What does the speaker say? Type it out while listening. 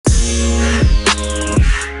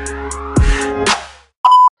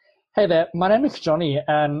Hey there, my name is Johnny,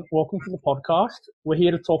 and welcome to the podcast. We're here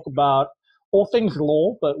to talk about all things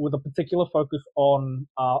law, but with a particular focus on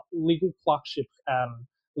legal clerkships and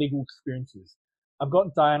legal experiences. I've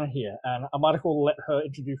got Diana here, and I might as well let her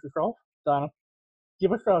introduce herself. Diana,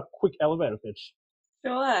 give us a quick elevator pitch.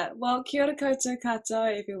 Sure. Well, kia ora koutou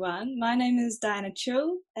katoa, everyone. My name is Diana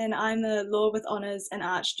Chill, and I'm a Law with Honours and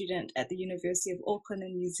Art student at the University of Auckland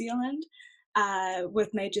in New Zealand,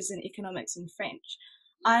 with majors in economics and French.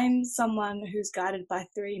 I'm someone who's guided by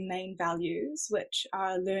three main values, which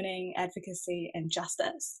are learning, advocacy, and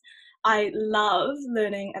justice. I love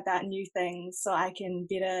learning about new things so I can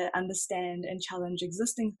better understand and challenge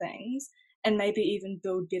existing things and maybe even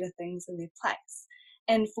build better things in their place.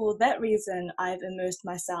 And for that reason, I've immersed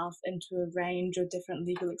myself into a range of different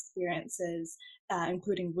legal experiences,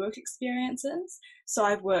 including work experiences. So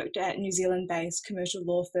I've worked at New Zealand-based commercial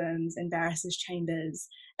law firms and barristers' chambers,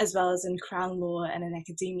 as well as in Crown law and in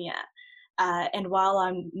academia. And while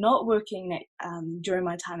I'm not working during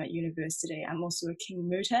my time at university, I'm also a king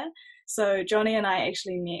mooter. So Johnny and I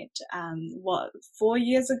actually met, 4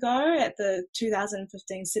 years ago at the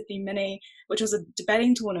 2015 Sydney Mini, which was a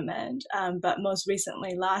debating tournament, but most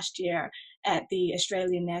recently last year at the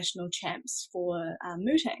Australian National Champs for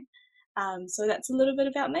mooting. So that's a little bit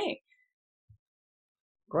about me.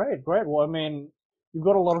 Great, great. Well, I mean, you've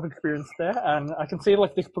got a lot of experience there, and I can see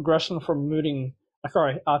like this progression from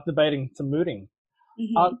debating to mooting.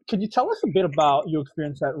 Mm-hmm. Could you tell us a bit about your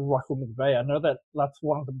experience at Russell McVeigh? I know that that's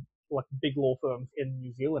one of the big law firms in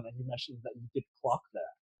New Zealand, and you mentioned that you did clerk there.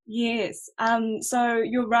 Yes. So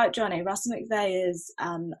you're right, Johnny. Russell McVeigh is,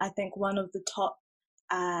 I think, one of the top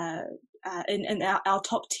in our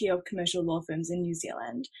top tier of commercial law firms in New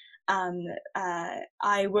Zealand.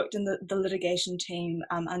 I worked in the litigation team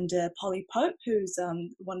under Polly Pope, who's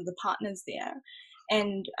one of the partners there.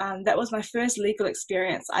 And that was my first legal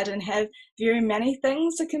experience. I didn't have very many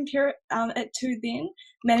things to compare it to then.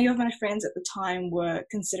 Many of my friends at the time were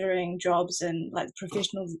considering jobs in like the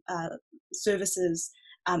professional services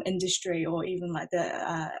industry, or even like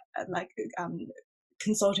the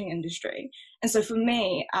consulting industry. And so for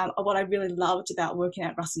me, what I really loved about working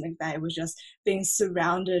at Russell McVeigh was just being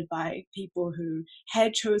surrounded by people who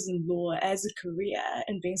had chosen law as a career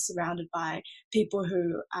and being surrounded by people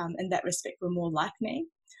who, in that respect, were more like me.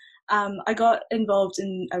 I got involved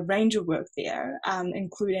in a range of work there,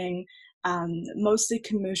 including mostly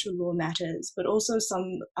commercial law matters, but also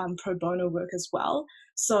some pro bono work as well.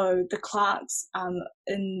 So the clerks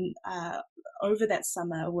in over that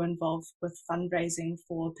summer were involved with fundraising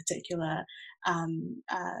for particular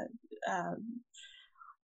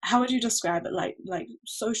how would you describe it, like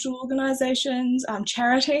social organizations,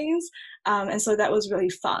 charities, and so that was really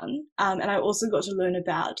fun, and I also got to learn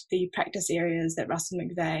about the practice areas that Russell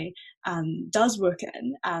McVeigh does work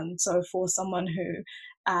in, so for someone who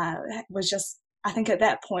was just, I think at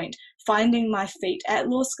that point, finding my feet at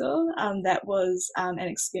law school, that was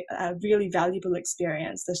a really valuable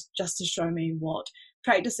experience just to show me what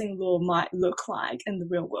practicing law might look like in the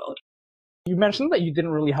real world. You mentioned that you didn't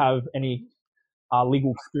really have any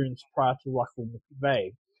legal experience prior to Russell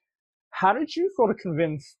McVeigh. How did you sort of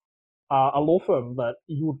convince a law firm that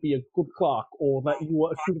you would be a good clerk or that you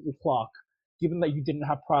were a suitable clerk, given that you didn't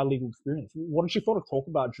have prior legal experience? What did you sort of talk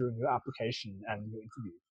about during your application and your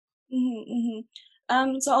interview? Mm-hmm,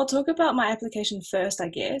 mm-hmm. So I'll talk about my application first, I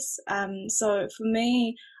guess. So for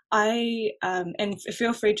me, and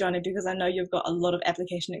feel free, Johnny, because I know you've got a lot of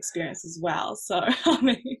application experience as well. So I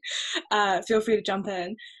mean, feel free to jump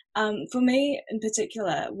in. For me, in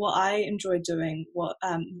particular, what I enjoy doing, what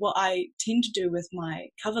I tend to do with my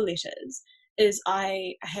cover letters, is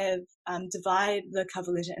I have divided the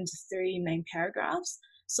cover letter into three main paragraphs.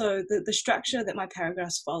 So the structure that my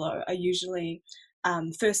paragraphs follow are usually,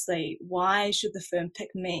 firstly, why should the firm pick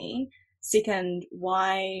me? Second,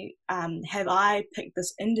 why have I picked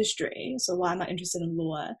this industry? So why am I interested in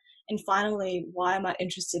law? And finally, why am I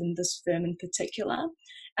interested in this firm in particular?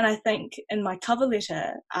 And I think in my cover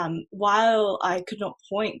letter, while I could not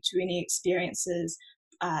point to any experiences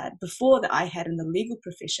before that I had in the legal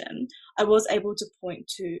profession, I was able to point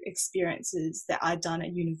to experiences that I'd done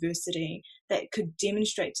at university that could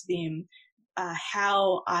demonstrate to them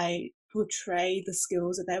how I portray the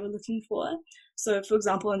skills that they were looking for. So, for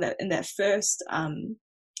example, in that first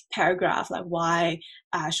paragraph, like why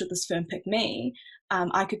should this firm pick me?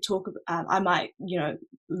 I could talk. I might,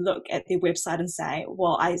 look at their website and say,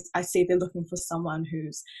 well, I see they're looking for someone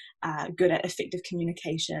who's good at effective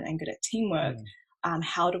communication and good at teamwork.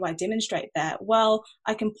 how do I demonstrate that? Well,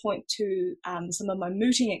 I can point to some of my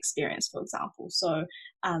mooting experience, for example. So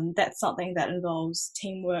that's something that involves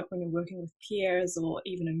teamwork when you're working with peers or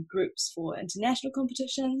even in groups for international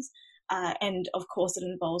competitions. And of course, it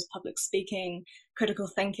involves public speaking, critical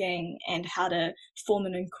thinking, and how to form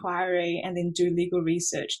an inquiry and then do legal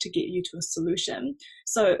research to get you to a solution.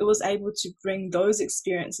 So it was able to bring those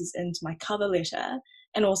experiences into my cover letter,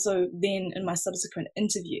 and also then in my subsequent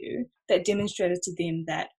interview that demonstrated to them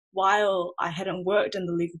that while I hadn't worked in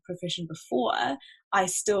the legal profession before, I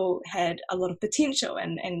still had a lot of potential,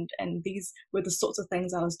 and these were the sorts of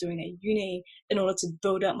things I was doing at uni in order to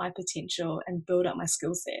build up my potential and build up my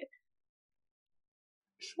skill set.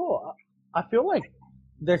 Sure. I feel like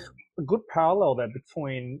there's a good parallel there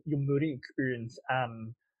between your mooting experience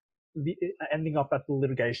and the ending up at the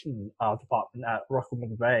litigation department at Russell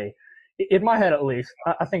McVeigh. In my head, at least,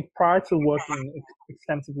 I think prior to working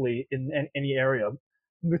extensively in any area,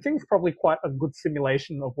 mooting is probably quite a good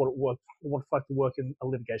simulation of what it's like to work in a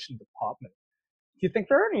litigation department. Do you think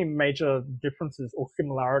there are any major differences or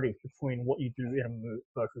similarities between what you do in a moot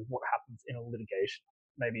versus what happens in a litigation?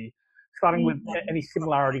 Maybe starting with Mm-hmm. any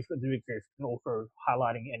similarities that do exist and also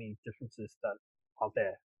highlighting any differences that are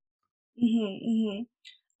there. Mm-hmm.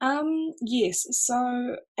 Yes,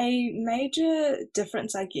 so a major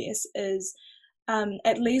difference, I guess, is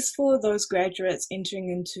at least for those graduates entering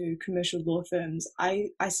into commercial law firms, I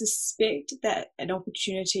suspect that an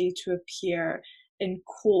opportunity to appear in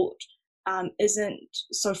court isn't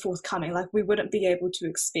so forthcoming. Like we wouldn't be able to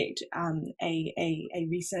expect a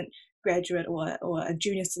recent graduate or a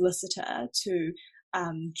junior solicitor to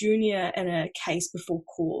junior in a case before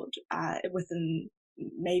court within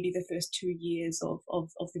maybe the first 2 years of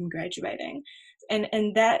them graduating. And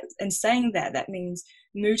saying that, that means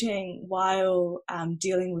mooting while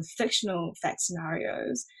dealing with fictional fact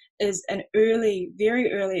scenarios is an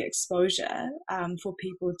very early exposure for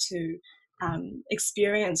people to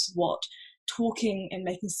experience what talking and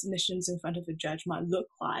making submissions in front of a judge might look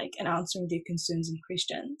like and answering their concerns and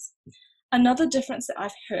questions. Another difference that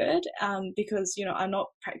I've heard, because I'm not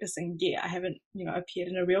practicing yet, I haven't appeared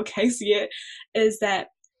in a real case yet, is that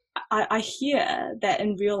I hear that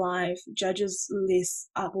in real life judges less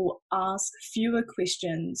will ask fewer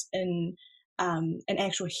questions in an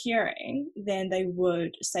actual hearing than they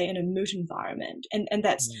would say in a moot environment, and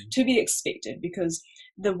that's Mm. to be expected because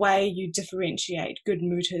the way you differentiate good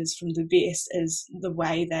mooters from the best is the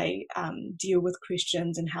way they deal with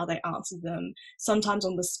questions and how they answer them, sometimes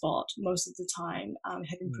on the spot, most of the time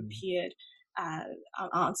having Mm. prepared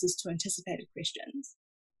answers to anticipated questions.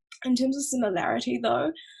 In terms of similarity,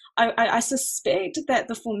 though, I suspect that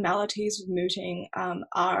the formalities of mooting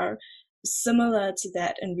are similar to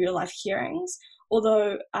that in real life hearings,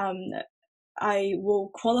 although I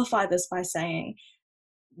will qualify this by saying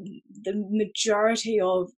the majority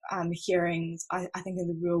of hearings, I think in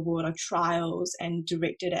the real world, are trials and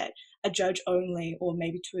directed at a judge only or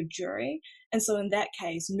maybe to a jury. And so in that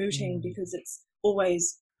case, mooting, Mm. because it's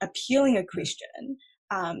always appealing a question,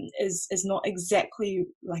 is not exactly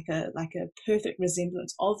like a perfect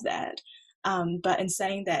resemblance of that. But in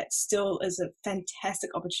saying that, still is a fantastic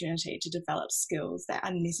opportunity to develop skills that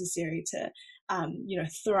are necessary to,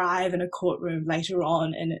 thrive in a courtroom later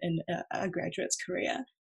on in a graduate's career.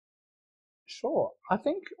 Sure.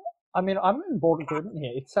 I mean, I'm in broad agreement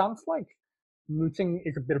here. It sounds like mooting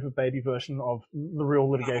is a bit of a baby version of the real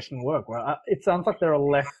litigation work, right? It sounds like there are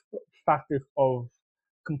less factors of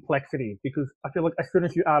complexity because I feel like as soon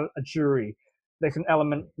as you add a jury, there's an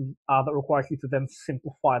element that requires you to then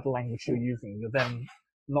simplify the language you're using. You're then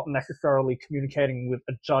not necessarily communicating with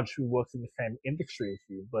a judge who works in the same industry as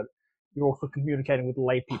you, but you're also communicating with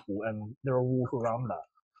lay people, and there are rules around that.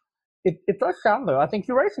 It does sound though. I think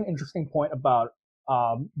you raised an interesting point about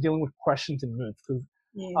dealing with questions in moods because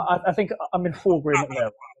Yeah. I think I'm in full agreement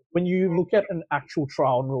there. When you look at an actual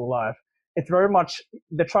trial in real life, it's very much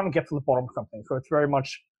they're trying to get to the bottom of something. So it's very much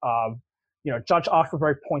judge asks a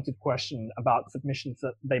very pointed question about submissions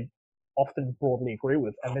that they often broadly agree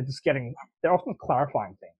with, and they're often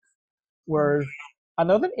clarifying things. Whereas I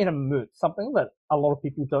know that in a moot, something that a lot of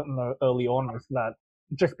people don't know early on is that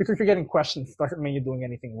just because you're getting questions doesn't mean you're doing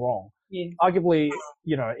anything wrong. Yeah. Arguably,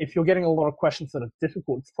 if you're getting a lot of questions that are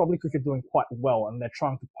difficult, it's probably because you're doing quite well and they're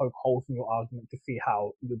trying to poke holes in your argument to see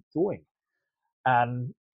how you're doing.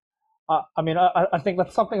 And I think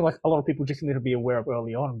that's something like a lot of people just need to be aware of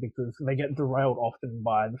early on because they get derailed often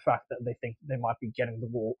by the fact that they think they might be getting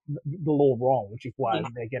the law wrong, which is why Yeah.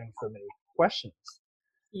 they're getting so many questions.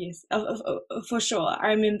 Yes, for sure. I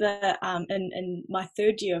remember in my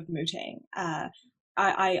third year of mooting,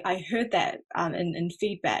 I heard that in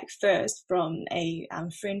feedback first from a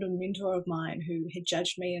friend or mentor of mine who had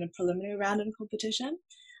judged me in a preliminary round in a competition.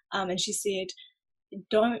 And she said,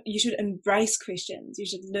 don't you should embrace questions. You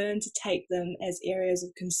should learn to take them as areas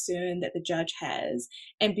of concern that the judge has,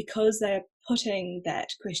 and because they're putting that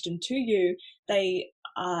question to you, they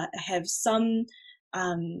have some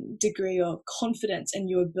degree of confidence in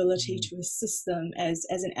your ability Mm. to assist them as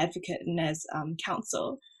an advocate and as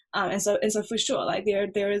counsel. And so for sure, like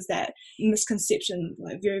there is that misconception,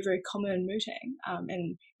 like very common in mooting,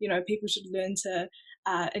 and people should learn to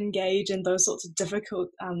engage in those sorts of difficult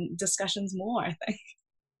discussions more, I think.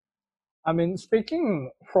 I mean,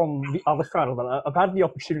 speaking from the other side of it, I've had the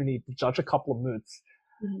opportunity to judge a couple of moots.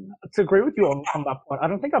 Mm-hmm. To agree with you on that point, I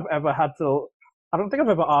don't think I've ever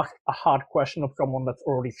asked a hard question of someone that's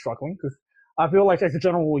already struggling, because I feel like as a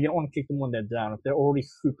general rule, you don't want to kick them when they're down. If they're already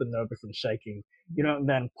super nervous and shaking, you don't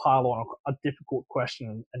then pile on a difficult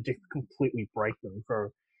question and just completely break them. So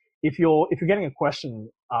if you're getting a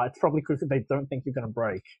question, it's probably because they don't think you're going to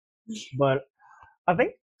break. But I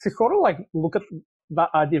think to sort of like look at that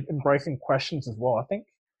idea of embracing questions as well, I think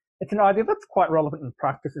it's an idea that's quite relevant in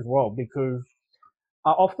practice as well, because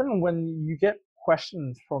often when you get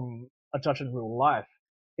questions from a judge in real life,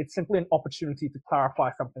 it's simply an opportunity to clarify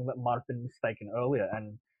something that might have been mistaken earlier.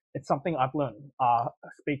 And it's something I've learned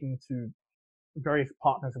speaking to various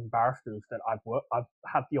partners and barristers that I've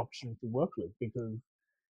had the opportunity to work with, because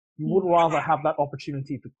you would rather have that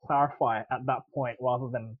opportunity to clarify at that point rather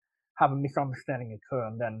than have a misunderstanding occur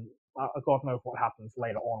and then God knows what happens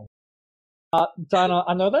later on. Diana,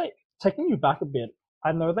 I know that, taking you back a bit,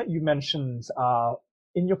 I know that you mentioned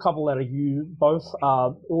in your cover letter you both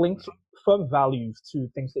linked firm values to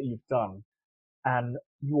things that you've done, and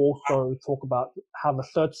you also talk about how the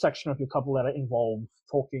third section of your cover letter involves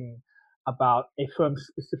talking about a firm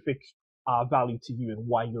specific value to you and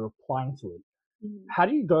why you're applying to it. Mm-hmm. How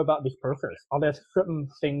do you go about this process? Are there certain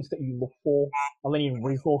things that you look for? Are there any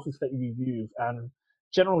resources that you use? And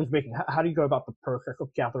generally speaking, how do you go about the process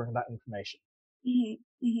of gathering that information?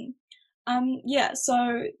 Mm-hmm. Mm-hmm. Yeah,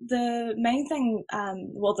 so the main thing,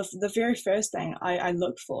 well, the very first thing I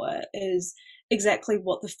look for is exactly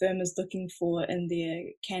what the firm is looking for in their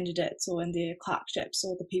candidates or in their clerkships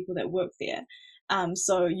or the people that work there.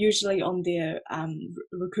 So usually on their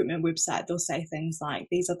recruitment website, they'll say things like,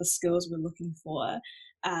 "These are the skills we're looking for.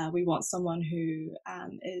 We want someone who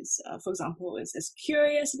is, for example, is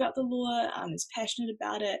curious about the law, is passionate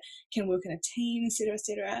about it, can work in a team, etc.,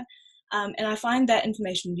 etc." And I find that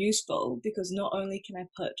information useful because not only can I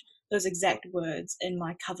put those exact words in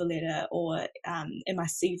my cover letter or in my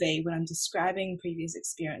CV when I'm describing previous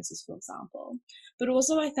experiences, for example, but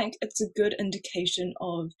also I think it's a good indication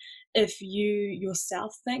of if you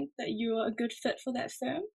yourself think that you're a good fit for that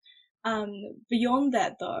firm. Um, Beyond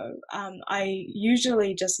that, though, I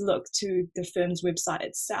usually just look to the firm's website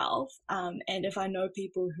itself, and if I know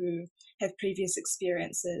people who have previous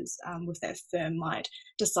experiences with that firm, might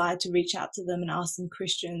decide to reach out to them and ask them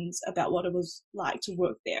questions about what it was like to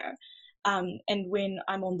work there. And when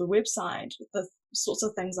I'm on the website, the sorts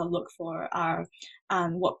of things I look for are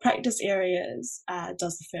what practice areas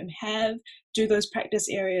does the firm have? Do those practice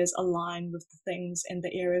areas align with the things and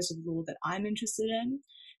the areas of law that I'm interested in?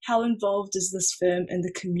 How involved is this firm in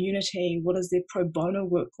the community? What is their pro bono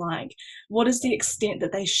work like? What is the extent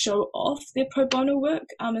that they show off their pro bono work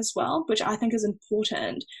as well, which I think is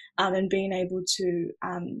important in being able to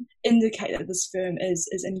indicate that this firm is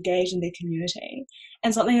engaged in their community.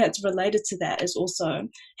 And something that's related to that is also,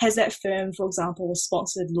 has that firm, for example,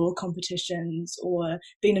 sponsored law competitions or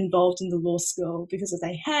been involved in the law school? Because if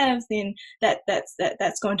they have, then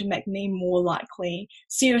that's going to make me more likely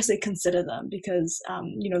seriously consider them, because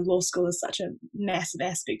law school is such a massive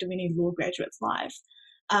aspect of any law graduate's life.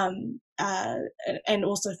 Um, uh, and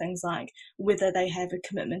also things like whether they have a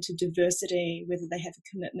commitment to diversity, whether they have a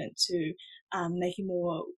commitment to making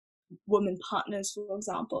more women partners, for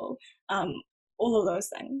example, um, all of those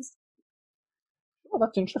things. Oh,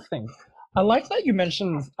 that's interesting. I like that you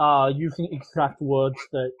mentioned using exact words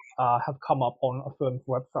that have come up on a firm's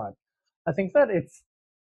website. I think that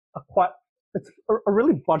a quite it's a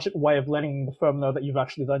really budget way of letting the firm know that you've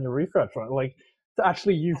actually done your research, right? Like to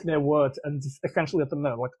actually use their words and just essentially let them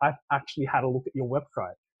know, like I've actually had a look at your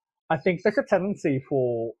website. I think there's a tendency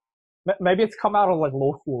for maybe it's come out of like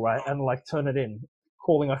law school, right, and like turn it in,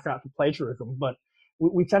 calling us out for plagiarism. But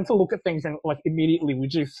we tend to look at things and like immediately we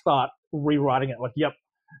just start rewriting it. Like, yep,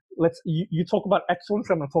 you talk about excellence,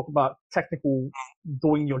 I'm going to talk about technical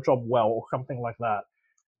doing your job well or something like that.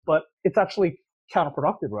 But it's actually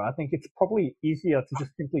counterproductive, right? I think it's probably easier to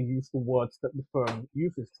just simply use the words that the firm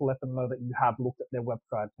uses to let them know that you have looked at their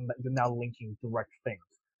website and that you're now linking direct things.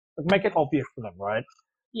 Like make it obvious for them, right?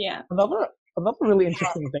 Yeah. Another another really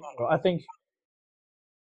interesting thing, though, I think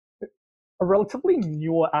a relatively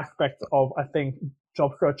newer aspect of, I think,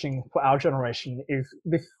 job searching for our generation is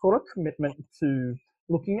this sort of commitment to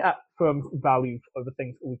looking at firms' values over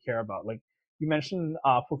things that we care about. Like you mentioned,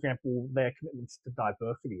 for example, their commitments to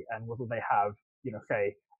diversity and whether they have,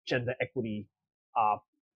 say, gender equity uh,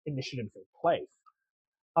 initiatives in place.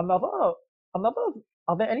 Another, another,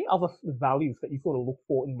 are there any other values that you sort of look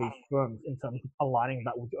for in these firms in terms of aligning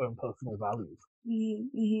that with your own personal values?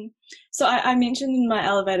 Mm-hmm. So I mentioned in my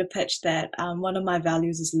elevator pitch that one of my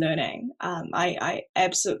values is learning. I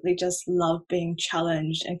absolutely just love being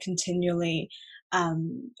challenged and continually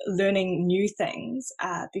learning new things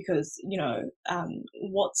because,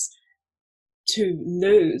 what's to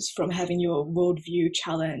lose from having your worldview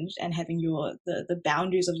challenged and having the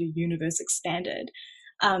boundaries of your universe expanded.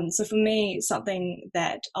 So for me, something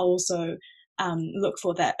that I also look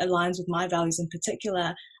for that aligns with my values in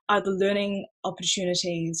particular are the learning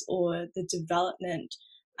opportunities or the development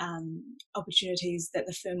opportunities that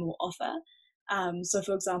the firm will offer. So,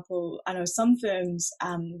 for example, I know some firms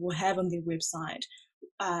will have on their website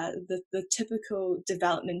the typical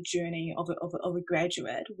development journey of a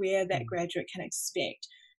graduate, where that Mm. graduate can expect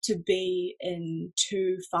to be in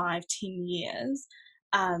 2, 5, 10 years.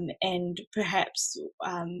 And perhaps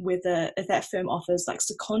whether if that firm offers like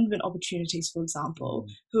secondment opportunities, for example,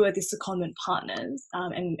 Mm. who are the secondment partners,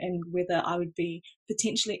 and whether I would be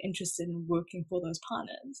potentially interested in working for those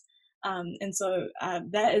partners. And so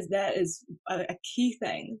that is a key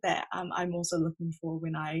thing that I'm also looking for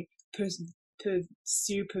when I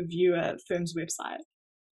pursue a firm's website.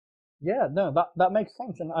 Yeah, no, that makes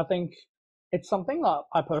sense, and I think it's something that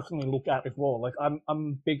I personally look at as well. Like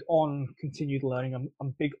I'm big on continued learning.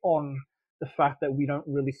 I'm big on the fact that we don't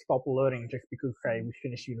really stop learning just because, say, we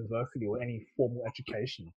finish university or any formal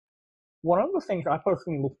education. One of the things I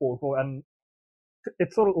personally look forward for, and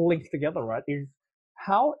it sort of links together, right, is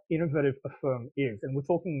how innovative a firm is, and we're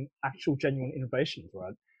talking actual genuine innovations,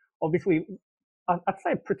 right? Obviously, I'd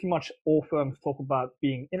say pretty much all firms talk about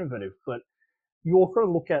being innovative, but you also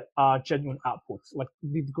look at genuine outputs, like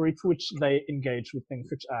the degree to which they engage with things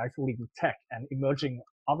such as legal tech and emerging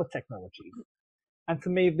other technologies. And to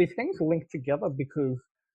me, these things link together because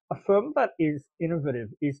a firm that is innovative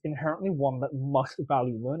is inherently one that must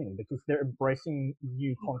value learning because they're embracing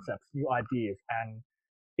new concepts, new ideas. And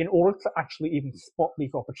in order to actually even spot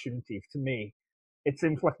these opportunities, to me, it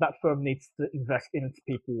seems like that firm needs to invest in its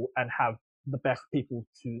people and have the best people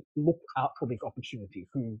to look out for these opportunities,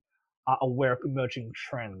 who are aware of emerging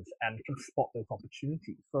trends and can spot those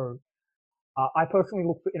opportunities. So I personally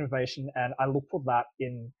look for innovation, and I look for that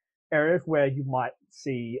in areas where you might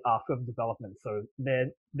see firm development. So their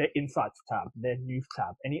insights tab, their news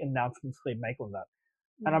tab, any announcements they make on that.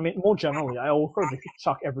 And I Mm. mean, more generally, I also just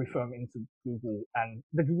chuck every firm into Google and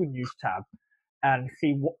the Google News tab and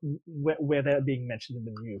see where they're being mentioned in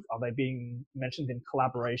the news. Are they being mentioned in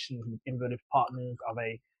collaborations with innovative partners? Are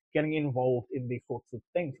they getting involved in these sorts of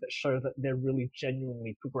things that show that they're really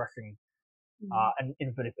genuinely progressing Mm. an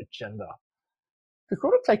innovative agenda? To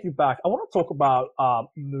sort of take you back, I want to talk about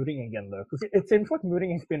mooting again, though, because it seems like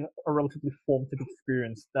mooting has been a relatively formative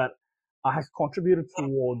experience that has contributed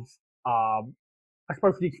towards, I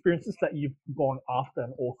suppose, the experiences that you've gone after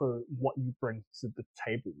and also what you bring to the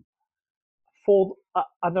table.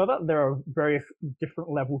 I know that there are various different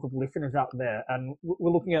levels of listeners out there, and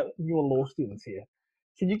we're looking at newer law students here.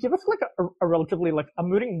 Can you give us like a relatively like a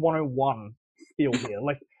mooting 101 spiel here?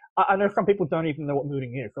 Like, I know some people don't even know what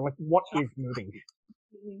mooting is. So, like, what is mooting?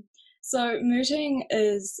 Mhm. So mooting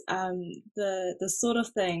is the sort of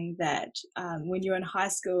thing that when you're in high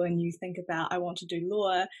school and you think about I want to do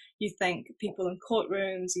law, you think people in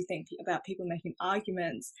courtrooms, you think about people making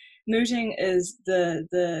arguments. Mooting is the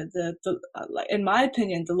like in my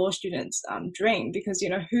opinion the law student's dream, because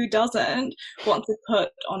who doesn't want to put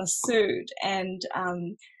on a suit and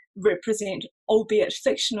represent, albeit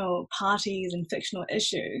fictional, parties and fictional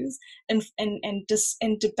issues, and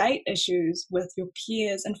debate issues with your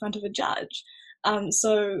peers in front of a judge.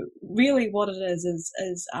 So really, what it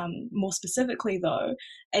is more specifically though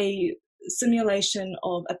a simulation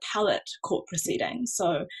of appellate court proceedings.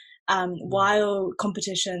 So while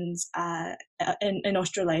competitions in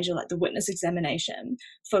Australasia, like the witness examination,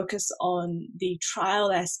 focus on the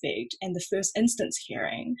trial aspect and the first instance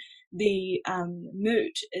hearing, the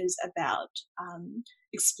moot is about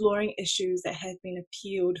exploring issues that have been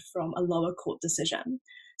appealed from a lower court decision.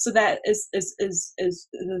 So that is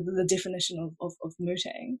the definition of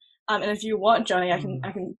mooting. And if you want, Johnny, I can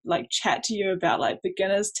like chat to you about like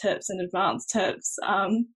beginners tips and advanced tips,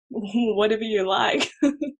 whatever you like.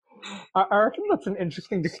 I reckon that's an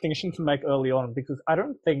interesting distinction to make early on because I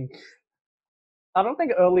don't think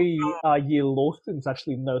early year law students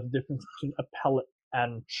actually know the difference between appellate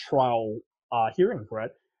and trial hearings, right?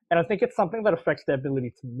 And I think it's something that affects their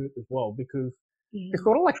ability to moot as well because to Mm,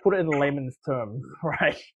 sort of like put it in layman's terms,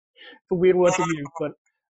 right? It's a weird word to use, but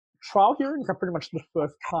trial hearings are pretty much the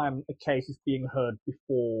first time a case is being heard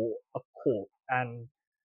before a court. And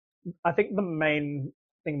I think the main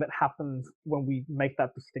thing that happens when we make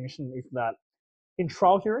that distinction is that in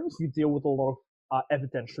trial hearings, you deal with a lot of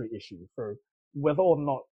evidentiary issues. So whether or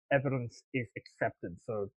not evidence is accepted.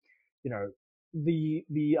 So, you know, the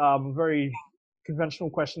very conventional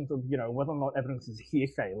questions of whether or not evidence is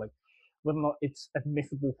hearsay, like whether or not it's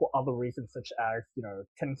admissible for other reasons, such as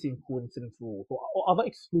tendency and coincidence rules or other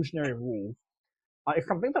exclusionary rules, is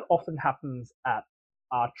something that often happens at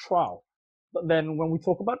trial. But then when we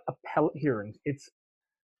talk about appellate hearings, it's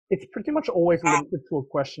pretty much always limited to a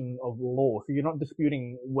question of law. So you're not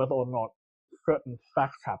disputing whether or not certain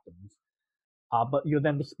facts happened, but you're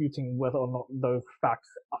then disputing whether or not those facts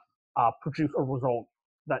produce a result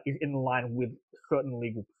that is in line with certain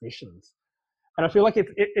legal positions. And I feel like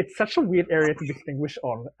it's such a weird area to distinguish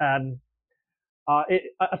on, and I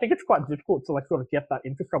think it's quite difficult to like sort of get that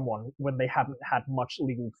into someone when they haven't had much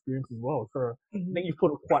legal experience as well. So I think mhm. you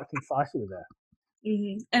put it quite concisely there.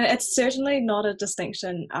 And it's certainly not a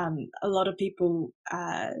distinction a lot of people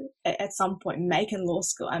at some point make in law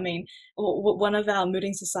school. I mean, one of our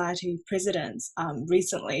Mooting Society presidents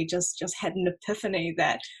recently just had an epiphany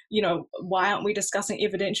that, why aren't we discussing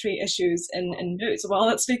evidentiary issues in moots? Well,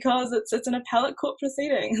 it's because it's an appellate court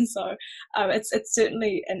proceeding. And so it's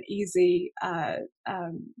certainly an easy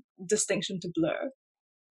distinction to blur.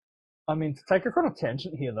 I mean, to take a kind of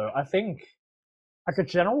tangent here, though, I think as a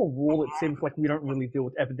general rule, it seems like we don't really deal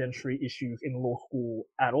with evidentiary issues in law school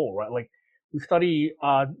at all, right? Like we study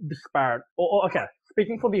disparate. Okay,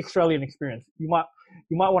 speaking for the Australian experience, you might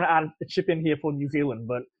want to add a chip in here for New Zealand,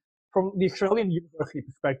 but from the Australian university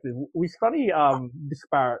perspective, we study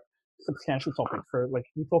disparate substantial topics. So like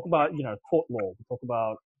we talk about tort law, we talk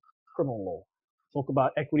about criminal law, talk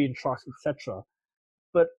about equity and trust, etc.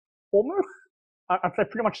 But almost I'd say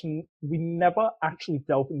pretty much we never actually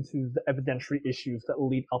delve into the evidentiary issues that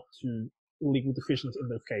lead up to legal decisions in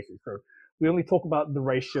those cases. So we only talk about the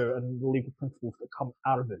ratio and the legal principles that come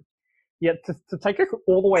out of it. Yet to take it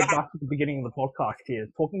all the way back to the beginning of the podcast here,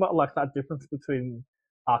 talking about like that difference between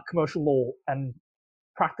commercial law and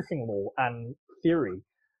practicing law and theory,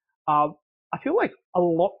 uh, I feel like a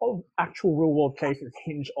lot of actual real world cases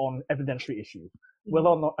hinge on evidentiary issues, whether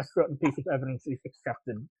or not a certain piece of evidence is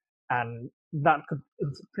accepted, and that could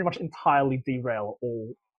pretty much entirely derail or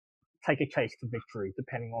take a case to victory,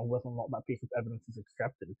 depending on whether or not that piece of evidence is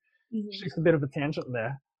accepted. It's Mm-hmm. just a bit of a tangent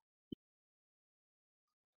there.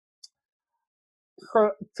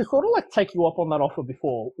 So to sort of like take you up on that offer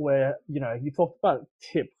before, where you talked about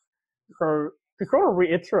tips. So to sort of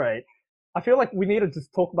reiterate, I feel like we need to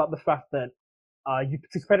just talk about the fact that you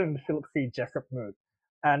participated in the Philip C. Jessup moot,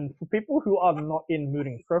 and for people who are not in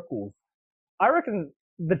mooting circles, I reckon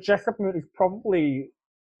the Jessup moot is probably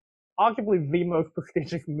arguably the most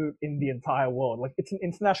prestigious moot in the entire world. Like it's an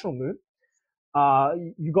international moot.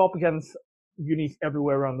 You go up against unis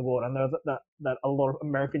everywhere around the world. I know that a lot of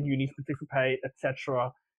American unis participate,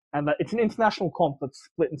 etc., and that it's an international comp that's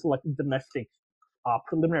split into like domestic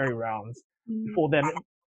preliminary rounds before then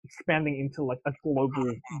expanding into like a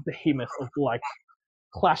global behemoth of like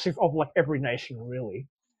clashes of like every nation really.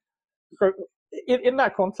 So in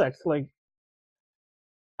that context, like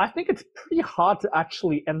I think it's pretty hard to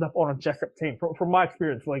actually end up on a Jessup team. From my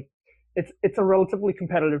experience, like it's a relatively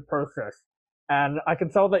competitive process, and I can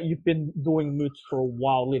tell that you've been doing moots for a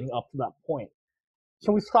while leading up to that point.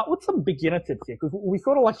 Can we start with some beginner tips here? Because we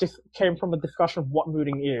sort of like just came from a discussion of what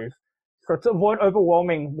mooting is. So to avoid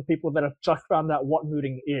overwhelming the people that have just found out what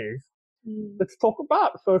mooting is, Mm-hmm. let's talk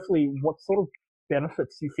about firstly what sort of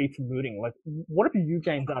benefits you see to mooting. Like, what have you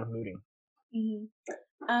gained out of mooting?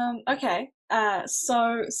 Mm-hmm. Okay.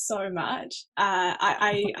 So much.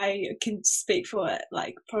 I can speak for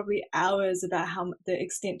like probably hours about the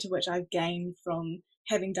extent to which I've gained from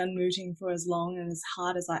having done mooting for as long and as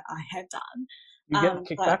hard as I have done. You get But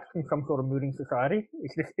kickback from some sort of mooting society?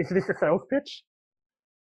 Is this a sales pitch?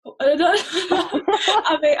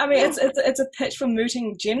 I mean, it's a pitch for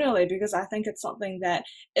mooting generally because I think it's something that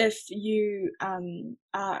if you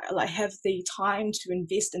like have the time to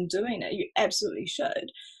invest in doing it, you absolutely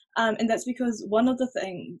should. And that's because one of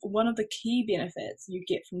the key benefits you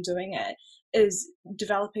get from doing it is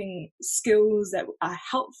developing skills that are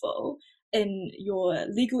helpful in your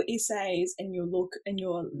legal essays, in your look, in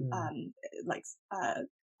your Mm. like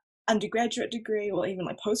undergraduate degree or even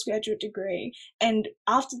like postgraduate degree, and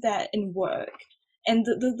after that in work. And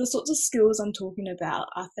the sorts of skills I'm talking about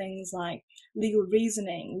are things like legal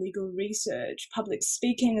reasoning, legal research, public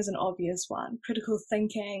speaking is an obvious one, critical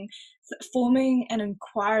thinking, forming an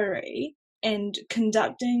inquiry, and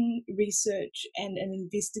conducting research and an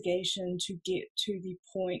investigation to get to the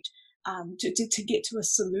point, to get to a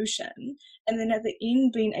solution. And then at the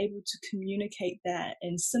end, being able to communicate that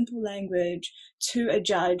in simple language to a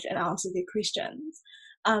judge and answer their questions.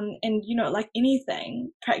 And like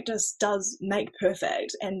anything, practice does make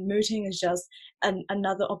perfect, and mooting is just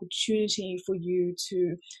another opportunity for you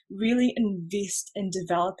to really invest in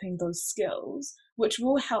developing those skills, which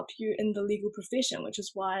will help you in the legal profession, which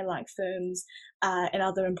is why like firms and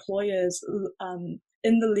other employers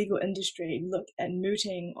in the legal industry look at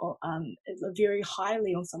mooting or very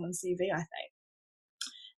highly on someone's CV, I think.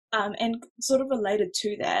 And sort of related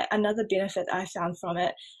to that, another benefit I found from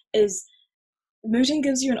it is mooting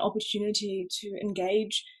gives you an opportunity to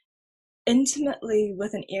engage intimately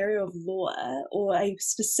with an area of law or a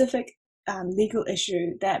specific legal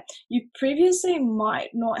issue that you previously might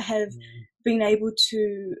not have Mm. been able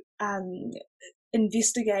to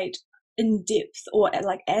investigate in depth, or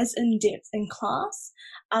like as in depth in class.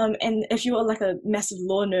 And if you're like a massive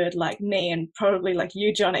law nerd like me, and probably like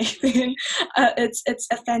you, Johnny, then it's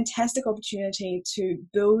a fantastic opportunity to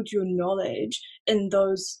build your knowledge in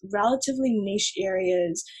those relatively niche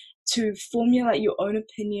areas, to formulate your own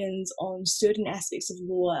opinions on certain aspects of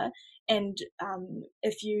law. And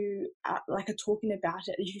if you like are talking about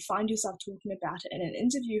it, if you find yourself talking about it in an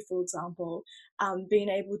interview, for example, being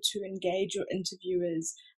able to engage your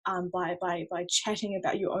interviewers by chatting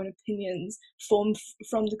about your own opinions from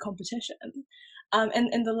the competition.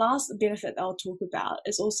 And the last benefit I'll talk about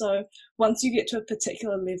is also, once you get to a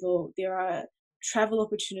particular level, there are travel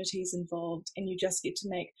opportunities involved, and you just get to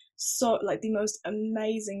make so like the most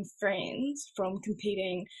amazing friends from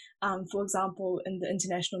competing, for example, in the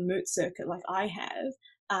international moot circuit like I have.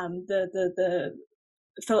 The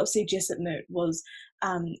Philip C. Jessup moot was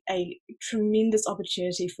a tremendous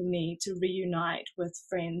opportunity for me to reunite with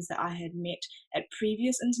friends that I had met at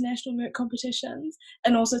previous international moot competitions,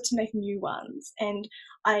 and also to make new ones. And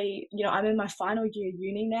I'm in my final year of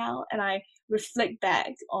uni now, and I reflect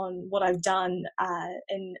back on what I've done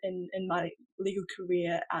in my legal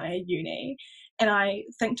career at uni, and I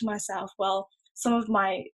think to myself, well, some of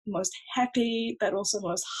my most happy but also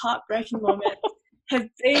most heartbreaking moments have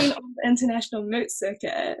been on the international moot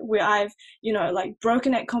circuit, where I've, like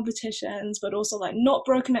broken at competitions, but also like not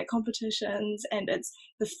broken at competitions. And it's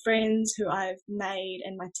the friends who I've made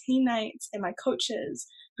and my teammates and my coaches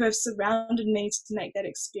who have surrounded me to make that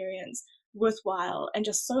experience worthwhile and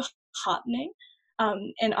just so heartening.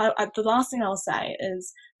 And the last thing I'll say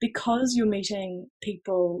is, because you're meeting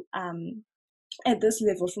people at this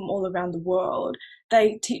level from all around the world,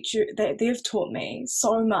 they teach you, they've taught me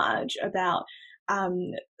so much about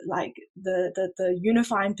like the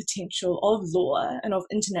unifying potential of law, and of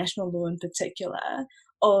international law in particular,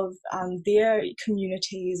 of their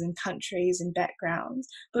communities and countries and backgrounds,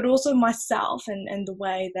 but also myself, and the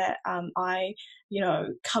way that I,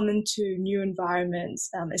 come into new environments,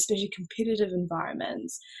 especially competitive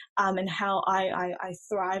environments, and how I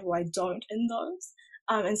thrive or I don't in those.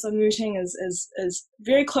 And so mooting is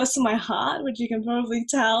very close to my heart, which you can probably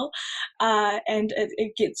tell, and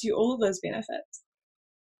it gets you all of those benefits.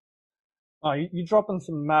 You dropping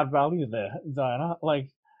some mad value there, Diana. Like,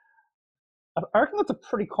 I reckon that's a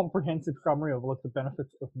pretty comprehensive summary of like the benefits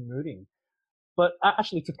of mooting. But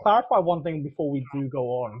actually, to clarify one thing before we do go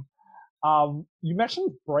on, you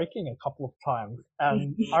mentioned breaking a couple of times,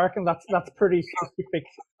 and I reckon that's pretty specific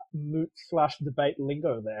moot slash debate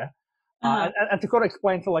lingo there. Uh-huh. And to kind of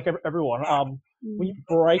explain to like everyone, when you Mm.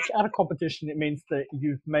 break at a competition, it means that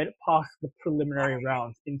you've made it past the preliminary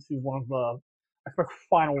rounds into one of the, I suppose,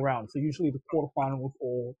 final rounds. So usually the quarterfinals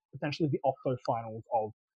or potentially the octo finals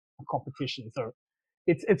of a competition. So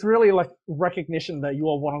it's really like recognition that you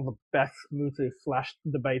are one of the best mooters slash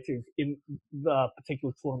debaters in the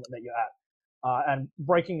particular tournament that you're at. And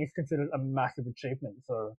breaking is considered a massive achievement.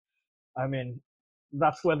 So, I mean,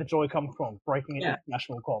 that's where the joy comes from, breaking an Yeah.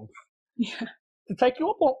 international comp. Yeah. To take you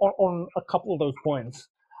up on a couple of those points,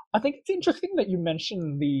 I think it's interesting that you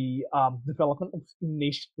mentioned the development of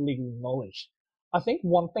niche legal knowledge. I think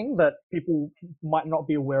one thing that people might not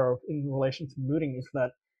be aware of in relation to mooting is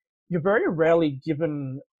that you're very rarely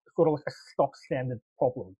given sort of like a stock standard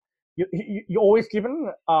problem. you're always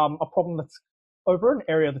given a problem that's over an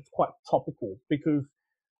area that's quite topical because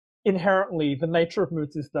inherently the nature of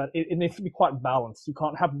moots is that it needs to be quite balanced. You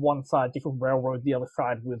can't have one side just railroad the other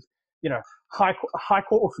side with, you know, high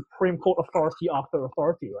court or supreme court authority after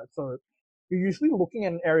authority, right? So you're usually looking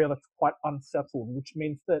at an area that's quite unsettled, which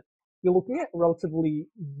means that you're looking at relatively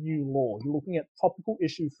new law. You're looking at topical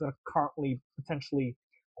issues that are currently potentially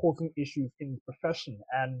causing issues in the profession.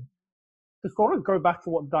 And to sort of go back to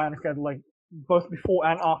what Diana said, like both before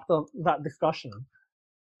and after that discussion,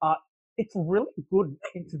 uh, it's really good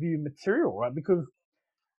interview material, right? Because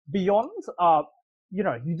beyond,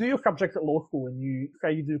 you do your subjects at law school and you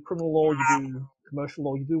say you do criminal law, you do commercial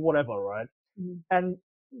law, you do whatever, right? Mm. And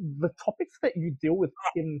the topics that you deal with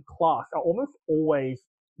in class are almost always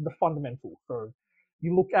the fundamentals. So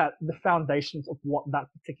you look at the foundations of what that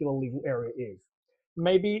particular legal area is.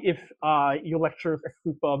 Maybe if your lecturers are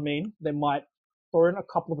super mean, they might throw in a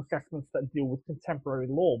couple of assessments that deal with contemporary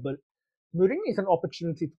law, but mooting is an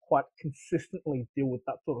opportunity to quite consistently deal with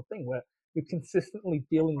that sort of thing where you're consistently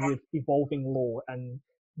dealing with evolving law and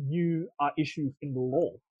new issues in the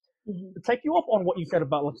law. Mhm. To take you up on what you said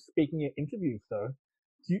about like speaking at interviews, though,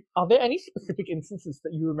 are there any specific instances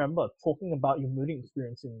that you remember talking about your mooting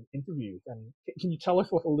experience in interviews? And can you tell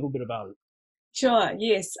us a little bit about it? Sure,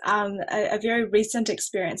 yes. A very recent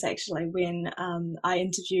experience actually when I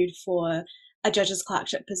interviewed for a judge's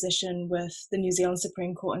clerkship position with the New Zealand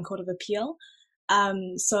Supreme Court and Court of Appeal.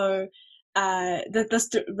 This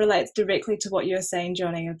relates directly to what you were saying,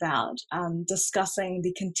 Johnny, about discussing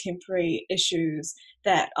the contemporary issues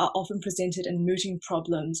that are often presented in mooting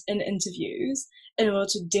problems in interviews in order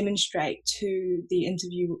to demonstrate to the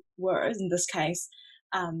interviewers, in this case,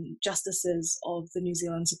 justices of the New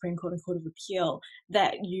Zealand Supreme Court and Court of Appeal,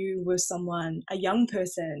 that you were someone, a young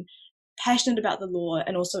person, passionate about the law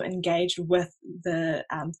and also engaged with the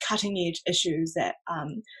cutting edge issues that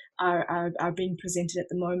are being presented at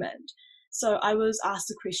the moment. So I was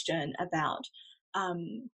asked a question about,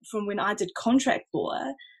 from when I did contract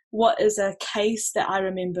law, what is a case that I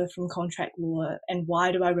remember from contract law and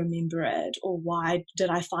why do I remember it, or why did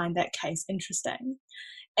I find that case interesting?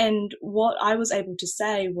 And what I was able to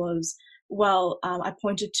say was, well, I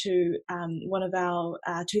pointed to one of our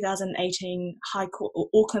 2018 High Court or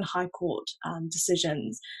Auckland High Court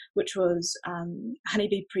decisions, which was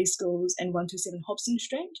Honeybee Preschools and 127 Hobson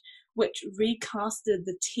Street, which recasted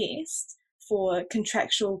the test for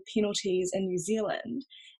contractual penalties in New Zealand.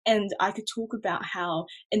 And I could talk about how,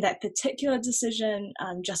 in that particular decision,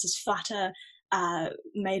 Justice Fata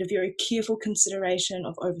made a very careful consideration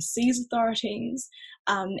of overseas authorities,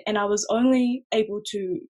 and I was only able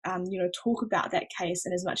to, talk about that case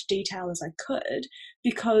in as much detail as I could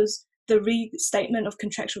because the restatement of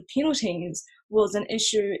contractual penalties was an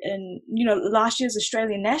issue in, last year's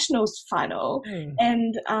Australian Nationals final, Hmm.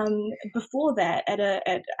 and before that at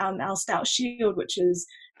our Stout Shield, which is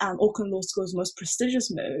Auckland Law School's most prestigious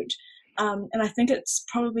moot, and I think it's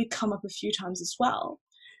probably come up a few times as well.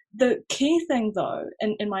 The key thing, though,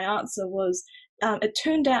 in my answer was, it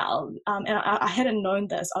turned out, and I hadn't known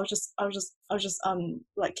this. I was just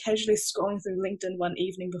like casually scrolling through LinkedIn one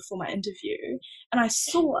evening before my interview, and I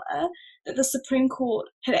saw that the Supreme Court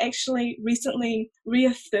had actually recently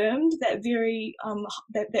reaffirmed that very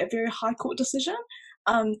High Court decision,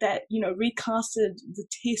 that recasted the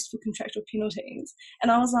test for contractual penalties,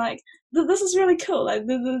 and I was like, this is really cool. Like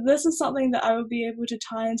this is something that I would be able to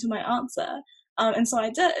tie into my answer. And so I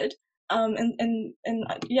did,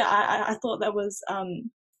 yeah, I thought that was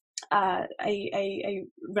a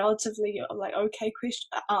relatively like okay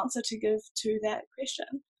answer to give to that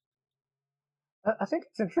question. I think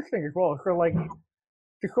it's interesting as well. So, like,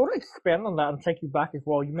 to sort of expand on that and take you back as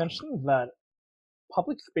well, you mentioned that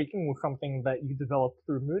public speaking was something that you developed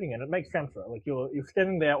through mooting, and it makes sense, right? Like, you're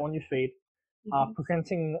standing there on your feet, Mm-hmm.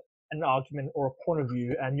 presenting an argument or a point of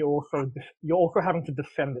view, and you're also having to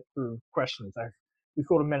defend it through questions, as we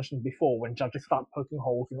sort of mentioned before, when judges start poking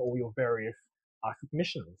holes in all your various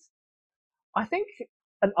submissions. I think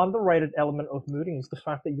an underrated element of mooting is the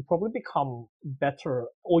fact that you probably become better,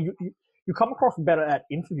 or you come across better at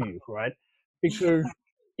interviews, right? Because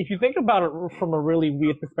if you think about it from a really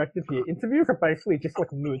weird perspective here, interviews are basically just like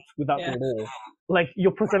moots without the Yeah. law. Like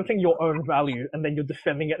you're presenting your own value and then you're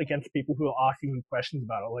defending it against people who are asking you questions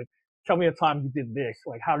about it. Like, tell me a time you did this.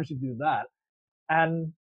 Like, how did you do that?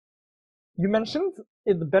 And you mentioned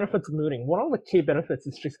in the benefits of mooting. One of the key benefits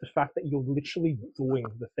is just the fact that you're literally doing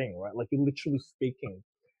the thing, right? Like you're literally speaking.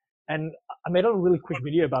 And I made a really quick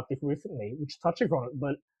video about this recently, which touches on it.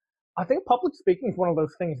 But I think public speaking is one of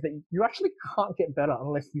those things that you actually can't get better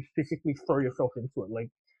unless you physically throw yourself into it. Like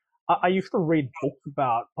I used to read books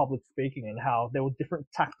about public speaking and how there were different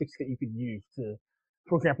tactics that you could use to,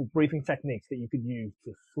 for example, breathing techniques that you could use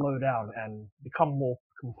to slow down and become more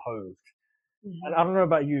composed. And Mhm. I don't know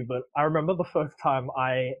about you, but I remember the first time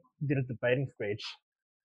I did a debating speech.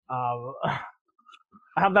 I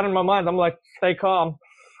have that in my mind. I'm like, stay calm,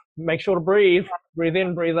 make sure to breathe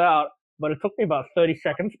in, breathe out. But it took me about 30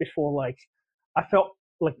 seconds before like I felt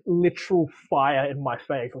like literal fire in my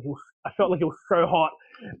face. Like I felt like it was so hot.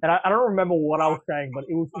 And I don't remember what I was saying, but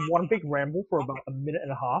it was one big ramble for about a minute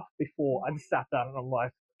and a half before I just sat down and I'm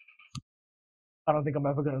like, I don't think I'm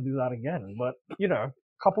ever going to do that again. But, a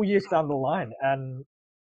couple years down the line and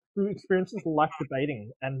through experiences like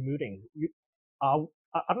debating and mooting, uh,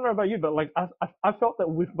 I don't know about you, but like I felt that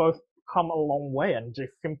we've both come a long way and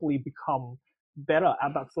just simply become better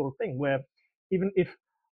at that sort of thing. Where even if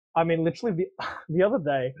I mean, literally the other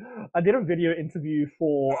day, I did a video interview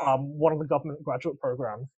for one of the government graduate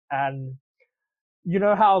programs, and you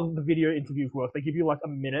know how the video interviews work. They give you like a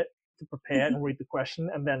minute to prepare and read the question,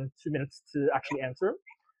 and then 2 minutes to actually answer it.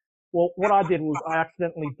 Well, what I did was I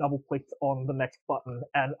accidentally double clicked on the next button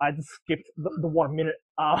and I just skipped the 1 minute,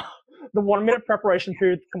 the 1 minute preparation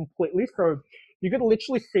period completely. So you could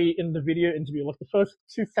literally see in the video interview, like the first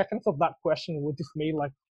 2 seconds of that question were just me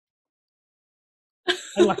like,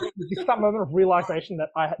 and like just that moment of realization that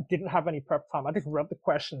I didn't have any prep time. I just read the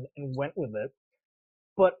question and went with it.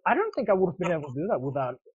 But I don't think I would have been able to do that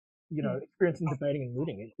without, experience in debating and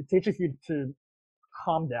mooting. It teaches you to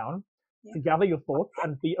calm down, Yeah, to gather your thoughts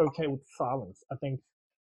and be okay with silence. I think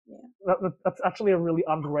yeah. that's actually a really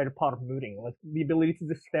underrated part of mooting. Like the ability to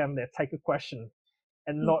just stand there, take a question,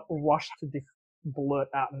 and Mm. not rush to just blurt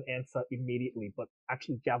out an answer immediately, but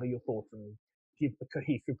actually gather your thoughts and give a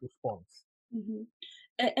cohesive response. Mhm.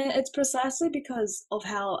 And it's precisely because of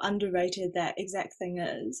how underrated that exact thing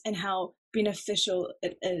is and how beneficial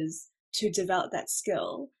it is to develop that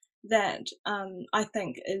skill that I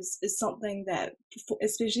think is something that,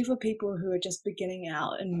 especially for people who are just beginning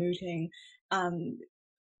out and mooting, um,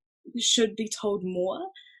 should be told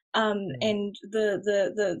more. Mm. And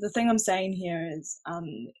the thing I'm saying here is,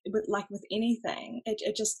 with anything,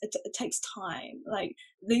 it takes time. Like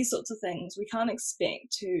these sorts of things, we can't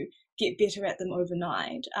expect to get better at them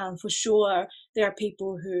overnight. For sure, there are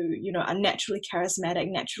people who are naturally charismatic,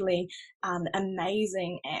 naturally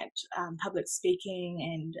amazing at public speaking,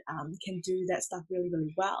 and can do that stuff really,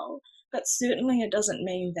 really well. But certainly, it doesn't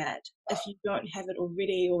mean that if you don't have it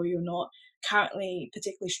already or you're not currently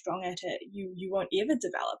particularly strong at it, you won't ever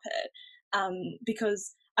develop it.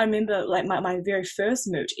 Because I remember like my very first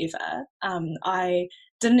moot ever, I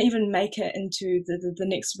didn't even make it into the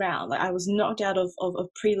next round. Like I was knocked out of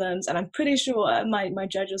prelims, and I'm pretty sure my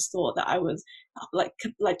judges thought that I was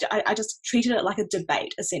I just treated it like a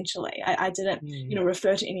debate essentially. I didn't Mm.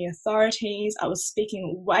 refer to any authorities. I was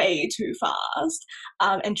speaking way too fast,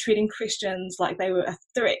 and treating questions like they were a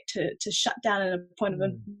threat to shut down in a point of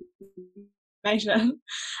Mm. information.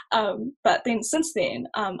 But then since then,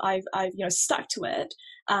 I've stuck to it,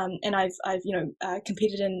 and I've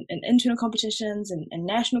competed in internal competitions and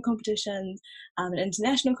national competitions, and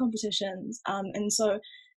international competitions, and so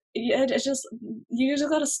yeah, it's just you just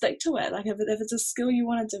got to stick to it. Like if it's a skill you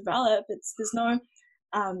want to develop, there's no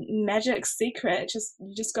magic secret.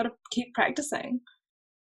 You just got to keep practicing.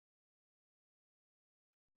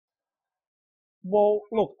 Well,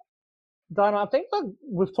 look, Diana, I think that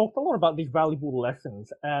we've talked a lot about these valuable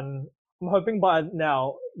lessons, and I'm hoping by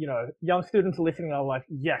now, young students listening are like,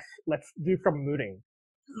 yes, let's do some mooting.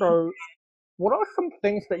 So, what are some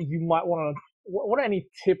things that you might want to? What are any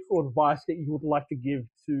tips or advice that you would like to give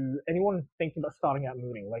to anyone thinking about starting out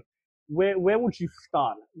mooting? Like, where would you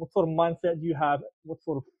start? What sort of mindset do you have? What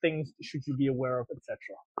sort of things should you be aware of, etc.?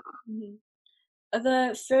 Mhm.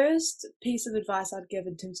 The first piece of advice I'd give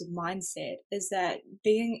in terms of mindset is that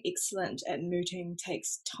being excellent at mooting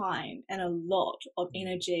takes time and a lot of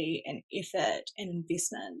energy and effort and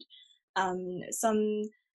investment. Some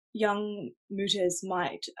young mooters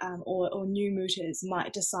might, or new mooters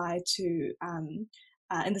might decide to,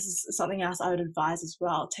 and this is something else I would advise as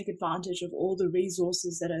well, take advantage of all the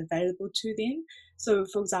resources that are available to them. So,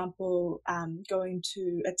 for example, going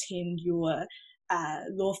to attend your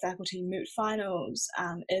law faculty moot finals,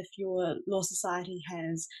 if your law society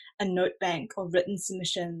has a note bank of written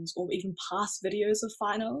submissions or even past videos of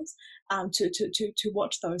finals, to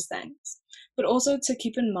watch those things. But also to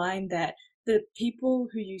keep in mind that the people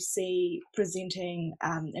who you see presenting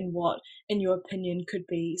in what, in your opinion, could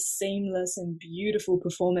be seamless and beautiful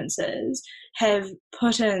performances have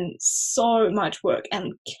put in so much work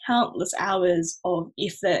and countless hours of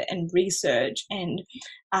effort and research and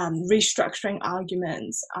restructuring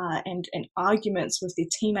arguments and arguments with their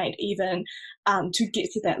teammate even to get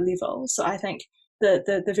to that level. So I think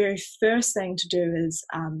the very first thing to do is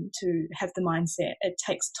to have the mindset it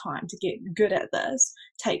takes time to get good at this,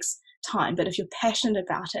 takes time, but if you're passionate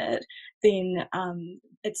about it, then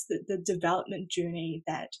it's the development journey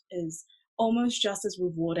that is almost just as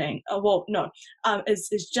rewarding. Well, no,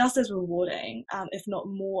 is just as rewarding, if not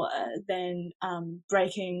more, than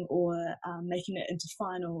breaking or making it into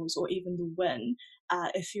finals or even the win,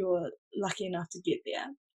 if you're lucky enough to get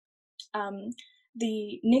there.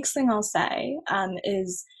 The next thing I'll say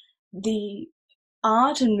is the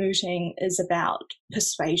art in mooting is about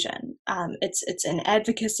persuasion. It's an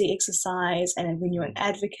advocacy exercise, and when you're an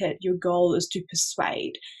advocate, your goal is to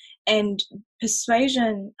persuade. And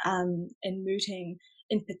persuasion in mooting,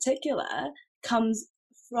 in particular, comes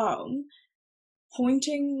from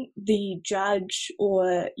pointing the judge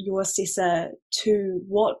or your assessor to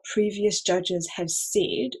what previous judges have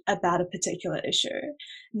said about a particular issue.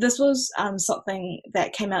 This was something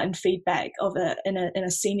that came out in feedback of in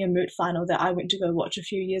a senior moot final that I went to go watch a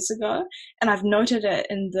few years ago, and I've noted it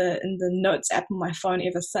in the notes app on my phone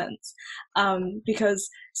ever since, because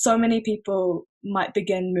so many people might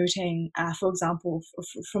begin mooting, for example,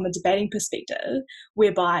 from a debating perspective,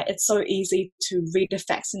 whereby it's so easy to read a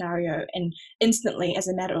fact scenario and instantly, as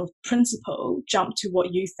a matter of principle, jump to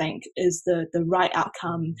what you think is the right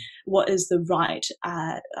outcome, what is the right,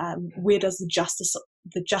 where does the justice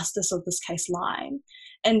of this case lie.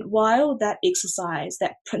 And while that exercise,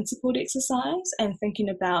 that principled exercise, and thinking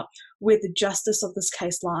about where the justice of this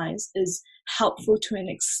case lies is helpful to an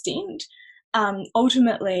extent,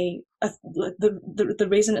 ultimately, the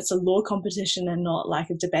reason it's a law competition and not like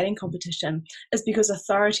a debating competition is because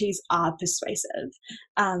authorities are persuasive,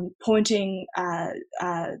 pointing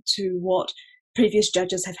to what previous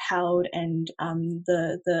judges have held, and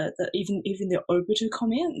even the obiter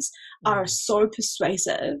comments are so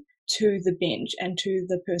persuasive to the bench and to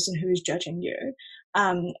the person who is judging you.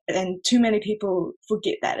 And too many people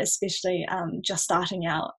forget that, especially just starting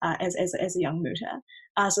out as a young mooter.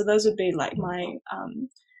 So those would be like my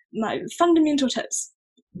fundamental tips.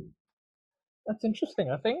 That's interesting.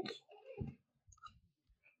 I think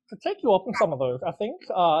to take you up on some of those, I think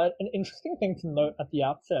an interesting thing to note at the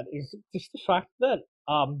outset is just the fact that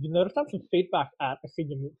you noticed some feedback at a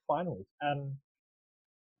senior moot finals, and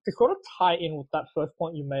to sort of tie in with that first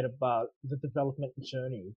point you made about the development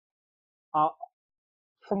journey. Uh,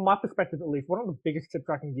 from my perspective, at least, one of the biggest tips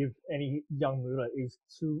I can give any young mooter is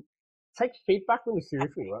to take feedback really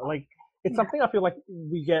seriously, right? Like, it's something I feel like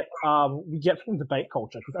we get from debate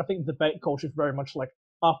culture, because I think debate culture is very much like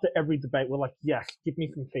after every debate we're like, yes, give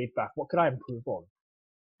me some feedback. What could I improve on?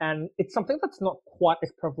 And it's something that's not quite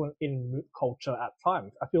as prevalent in moot culture at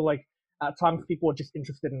times. I feel like at times people are just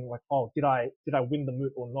interested in like, oh, did I win the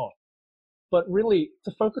moot or not? But really,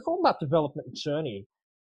 to focus on that development journey,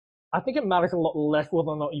 I think it matters a lot less whether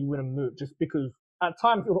or not you win a moot, just because at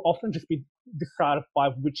times it will often just be decided by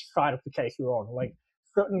which side of the case you're on. Like,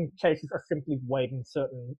 certain cases are simply weighed in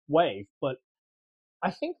certain ways, but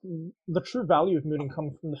I think the true value of mooting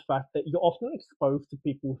comes from the fact that you're often exposed to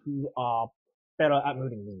people who are better at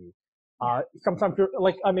mooting than you. Sometimes you're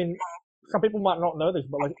like, I mean, some people might not know this,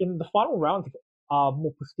 but like in the final rounds of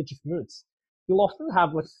more prestigious moots, you'll often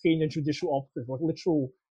have like senior judicial officers, like literal,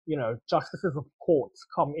 justices of courts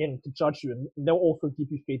come in to judge you, and they'll also give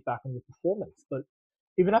you feedback on your performance. But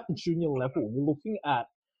even at the junior level, you're looking at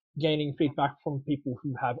gaining feedback from people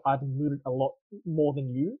who have either mooted a lot more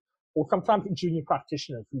than you, or sometimes junior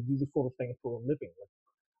practitioners who do this sort of thing for a living. Like,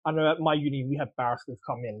 I know at my uni we have barristers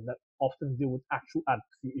come in that often deal with actual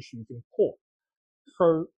advocacy issues in court.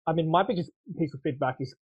 So, I mean, my biggest piece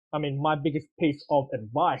of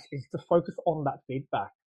advice is to focus on that feedback.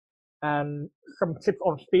 And some tips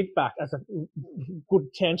on feedback as a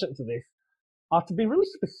good tangent to this are to be really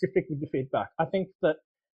specific with the feedback. I think that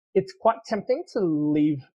it's quite tempting to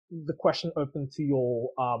leave the question open to your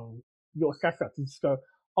assessor to just go,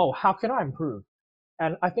 oh, how can I improve?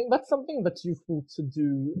 And I think that's something that's useful to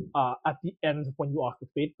do at the end when you ask for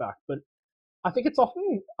feedback. But I think it's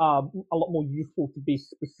often a lot more useful to be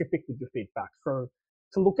specific with your feedback. So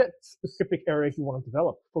to look at specific areas you want to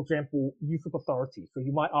develop. For example, use of authority. So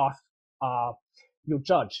you might ask your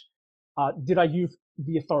judge, did I use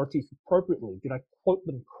the authorities appropriately? Did I quote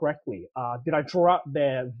them correctly? Did I draw out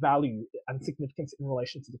their value and significance in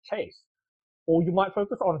relation to the case? or you might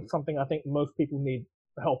focus on something I think most people need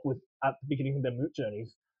help with at the beginning of their moot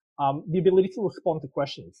journeys, the ability to respond to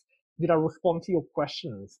questions. Did I respond to your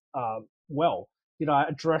questions well? Did I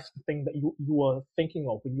address the thing that you were thinking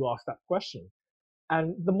of when you asked that question?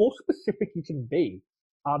 And the more specific you can be,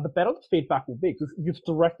 the better the feedback will be, because you've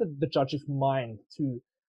directed the judge's mind to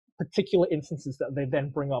particular instances that they then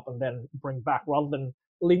bring up and then bring back, rather than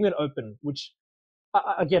leaving it open, which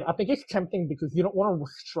again, I think it's tempting because you don't want to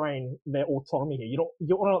restrain their autonomy here. You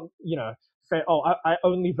don't want to, say, oh, I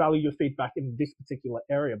only value your feedback in this particular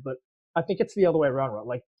area. But I think it's the other way around, right?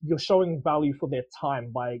 Like, you're showing value for their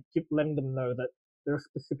time by letting them know that there are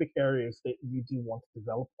specific areas that you do want to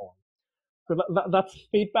develop on. So that's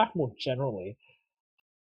feedback more generally.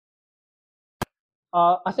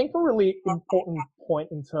 I think a really important point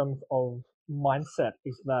in terms of mindset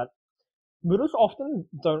is that mooters often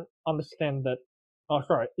don't understand that. Oh,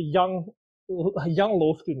 sorry, young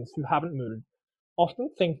law students who haven't mooted often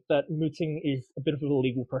think that mooting is a bit of a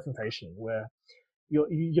legal presentation where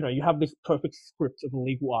you have this perfect script of a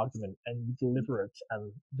legal argument and you deliver it, and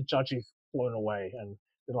the judge is blown away and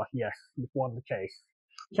they're like, yes, you've won the case.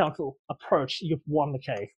 Counsel, approach, you've won the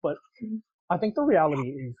case. But I think the reality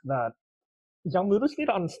is that young mooters need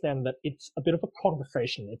to understand that it's a bit of a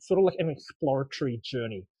conversation. It's sort of like an exploratory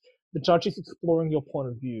journey. The judge is exploring your point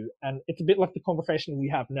of view, and it's a bit like the conversation we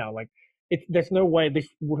have now. Like, there's no way this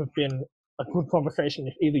would have been a good conversation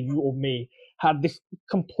if either you or me had this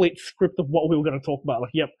complete script of what we were going to talk about.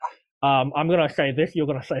 Like, yep, I'm going to say this, you're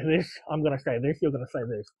going to say this, I'm going to say this, you're going to say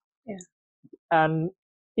this. Yeah. And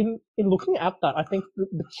in looking at that, I think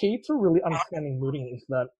the key to really understanding mooting is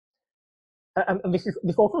that, and this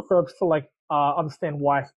also serves to like understand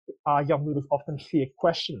why young mooters often fear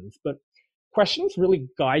questions, but questions really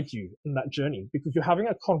guide you in that journey because you're having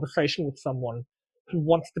a conversation with someone who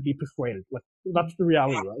wants to be persuaded. Like, that's the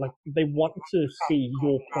reality, right? Like, they want to see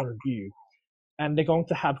your point of view, and they're going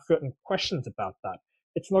to have certain questions about that.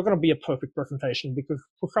 It's not going to be a perfect presentation because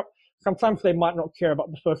sometimes they might not care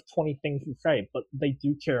about the first 20 things you say, but they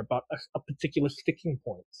do care about a particular sticking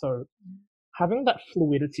point. So having that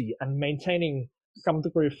fluidity and maintaining some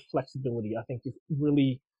degree of flexibility, I think, is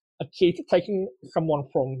really a key to taking someone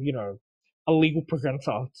from, a legal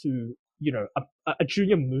presenter to, a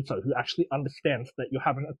junior mooter who actually understands that you're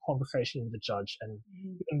having a conversation with the judge and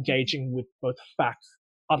engaging with both facts,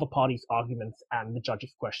 other parties' arguments, and the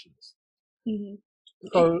judge's questions. Mm-hmm.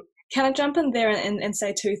 So, can I jump in there and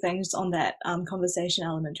say two things on that conversation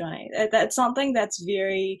element, Johnny? That's something that's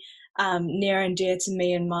very near and dear to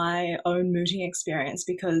me in my own mooting experience,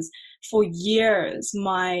 because for years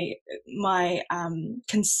my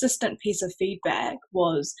consistent piece of feedback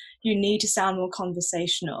was, you need to sound more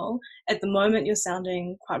conversational. At the moment, you're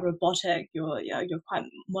sounding quite robotic. You're quite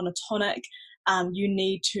monotonic. You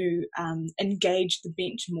need to engage the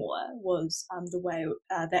bench more, was the way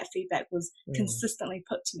that feedback was consistently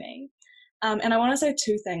put to me. And I want to say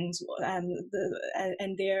two things, and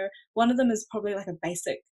one of them is probably like a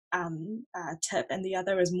basic tip, and the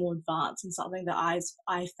other is more advanced and something that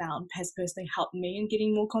I found has personally helped me in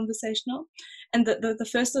getting more conversational. And the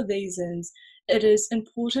first of these is, it is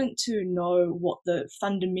important to know what the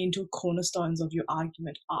fundamental cornerstones of your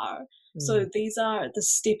argument are. So these are the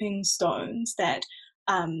stepping stones that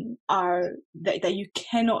that you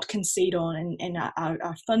cannot concede on, and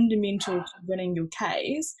are fundamental to winning your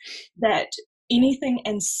case. That anything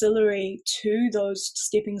ancillary to those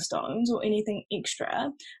stepping stones or anything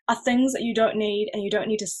extra are things that you don't need, and you don't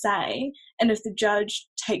need to say. And if the judge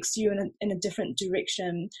takes you in a different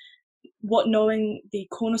direction, what knowing the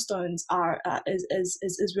cornerstones are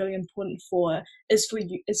is really important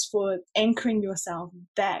is for anchoring yourself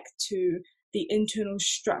back to the internal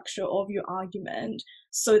structure of your argument,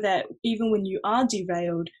 so that even when you are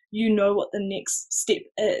derailed, you know what the next step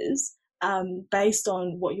is, based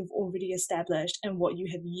on what you've already established and what you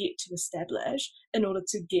have yet to establish in order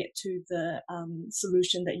to get to the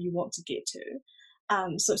solution that you want to get to.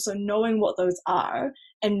 So knowing what those are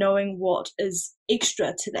and knowing what is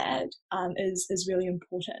extra to that is really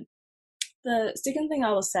important. The second thing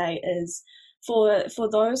I will say is, for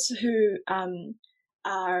those who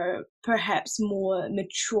are perhaps more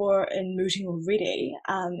mature in mooting already,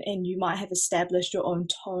 and you might have established your own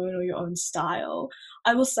tone or your own style,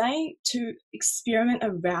 I will say to experiment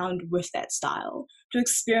around with that style, to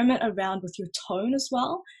experiment around with your tone as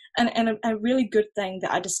well. And a really good thing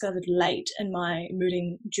that I discovered late in my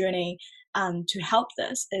mooting journey to help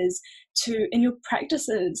this is to, in your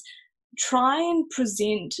practices, try and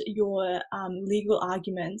present your legal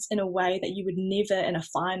arguments in a way that you would never in a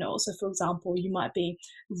final. So, for example, you might be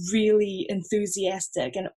really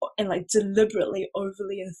enthusiastic and like deliberately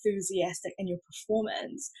overly enthusiastic in your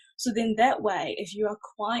performance. So then that way, if you are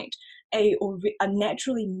quite a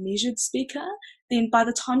naturally measured speaker, then by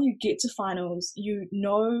the time you get to finals, you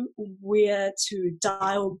know where to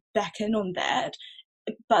dial back in on that.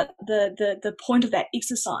 But the point of that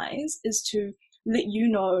exercise is to let you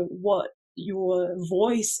know what your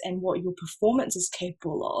voice and what your performance is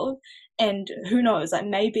capable of. And who knows, like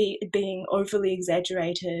maybe being overly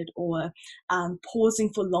exaggerated or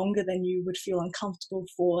pausing for longer than you would feel uncomfortable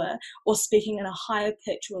for, or speaking in a higher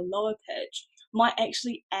pitch or a lower pitch might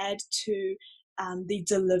actually add to the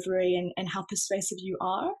delivery and how persuasive you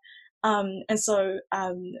are. And so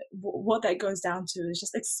what that goes down to is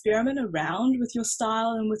just experiment around with your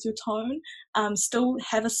style and with your tone. Still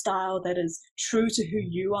have a style that is true to who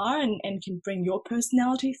you are and can bring your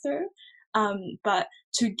personality through. But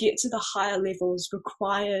to get to the higher levels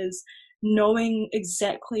requires knowing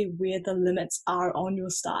exactly where the limits are on your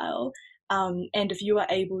style. And if you are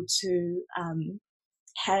able to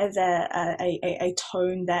have a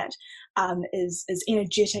tone that is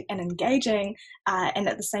energetic and engaging, and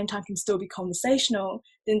at the same time can still be conversational,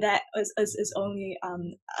 then that is only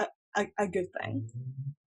a good thing.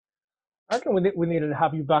 I reckon we need to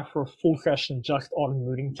have you back for a full session just on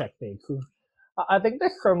mooting techniques. I think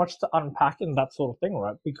there's so much to unpack in that sort of thing,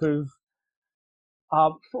 right? Because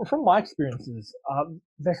from my experiences,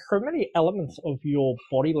 there's so many elements of your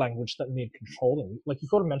body language that need controlling. Like you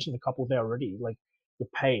sort of mentioned a couple there already, like your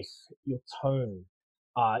pace, your tone,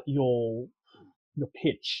 your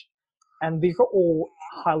pitch, and these are all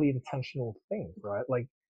highly intentional things, right? Like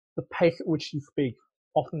the pace at which you speak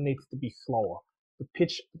often needs to be slower. The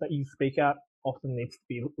pitch that you speak at often needs to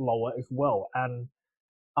be lower as well, and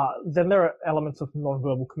then there are elements of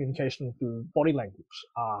non-verbal communication through body language.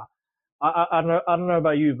 I don't know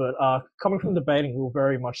about you, but coming from debating, we were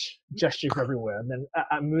very much gestures everywhere. And then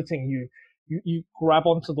at mooting, you grab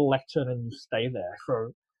onto the lectern and you stay there.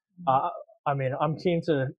 So, uh, I mean, I'm keen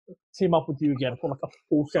to team up with you again for like a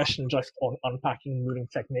full session just on unpacking mooting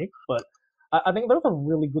technique. But I think those are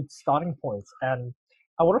really good starting points. And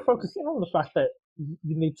I want to focus in on the fact that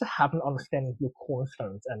you need to have an understanding of your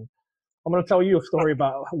cornerstones. And I'm going to tell you a story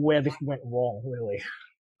about where this went wrong, really.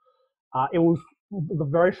 It was the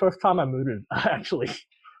very first time I mooted, actually,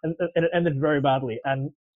 and it ended very badly.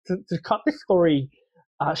 And to cut this story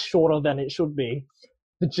shorter than it should be,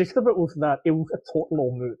 the gist of it was that it was a tort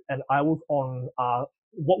law moot, and I was on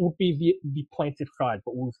what would be the plaintiff side,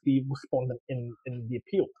 but was the respondent in the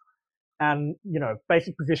appeal. And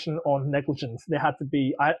basic position on negligence, there had to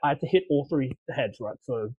be I had to hit all three heads, right?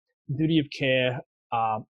 So duty of care,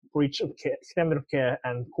 uh, breach of care, standard of care,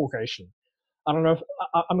 and causation. I don't know if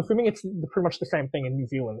I'm assuming it's pretty much the same thing in New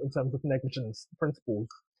Zealand in terms of negligence principles.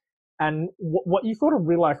 And what you sort of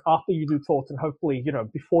realize after you do talks, and hopefully,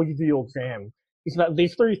 before you do your exam, is that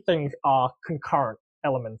these three things are concurrent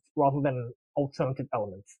elements rather than alternative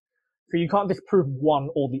elements. So you can't just prove one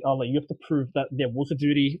or the other. You have to prove that there was a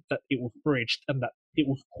duty, that it was breached, and that it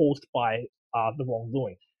was caused by the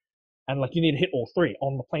wrongdoing. And like you need to hit all three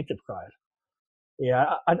on the plaintiff side. Yeah,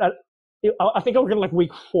 I think I was in like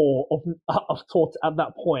week 4 of talks at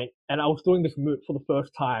that point, and I was doing this moot for the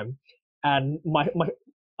first time, and my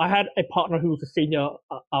I had a partner who was a senior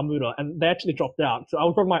mooter, and they actually dropped out, so I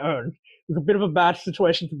was on my own. It was a bit of a bad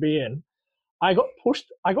situation to be in. I got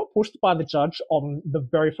pushed by the judge on the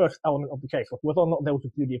very first element of the case, like whether or not there was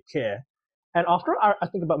a duty of care. And after I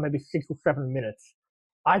think about maybe 6 or 7 minutes,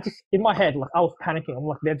 I just in my head like I was panicking. I'm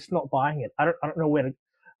like, they're just not buying it. I don't know where to.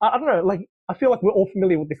 I don't know. Like I feel like we're all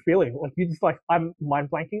familiar with this feeling. Like you just like I'm mind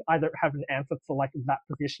blanking. I don't have an answer to like that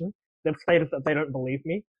position. They've stated that they don't believe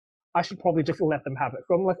me. I should probably just let them have it.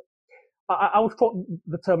 So I'm like, I was taught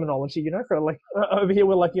the terminology, So like over here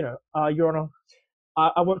we're like, Your Honor,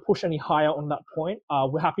 I won't push any higher on that point.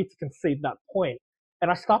 We're happy to concede that point. And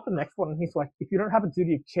I start the next one, and he's like, if you don't have a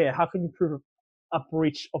duty of care, how can you prove a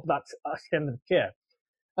breach of that standard of care?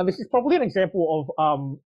 And this is probably an example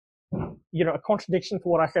of, a contradiction to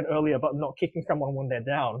what I said earlier about not kicking someone when they're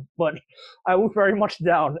down. But I was very much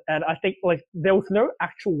down, and I think like there was no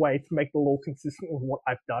actual way to make the law consistent with what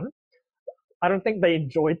I've done. I don't think they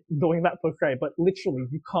enjoyed doing that per se, but literally,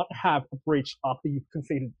 you can't have a breach after you've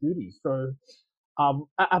conceded duty. So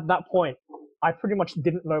at that point, I pretty much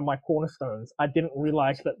didn't know my cornerstones. I didn't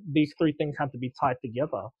realize that these three things had to be tied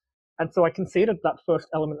together. And so I conceded that first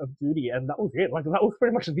element of duty, and that was it. Like, that was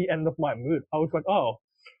pretty much the end of my mood. I was like, oh,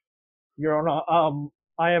 Your Honor,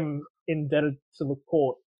 I am indebted to the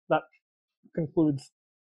court. That concludes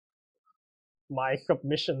my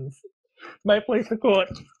submissions, my place to court,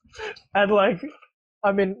 and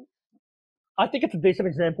I mean, I think it's a decent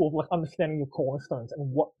example of understanding your cornerstones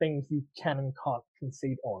and what things you can and can't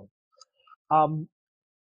concede on. Um,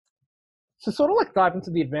 to sort of dive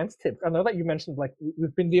into the advanced tips, I know that you mentioned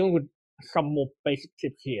we've been dealing with some more basic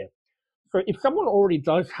tips here. So if someone already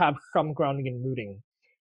does have some grounding in mooting,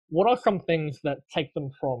 what are some things that take them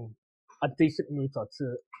from a decent mooter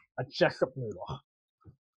to a Jessup mooter?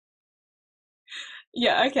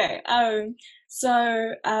 Yeah, okay.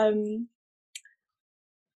 So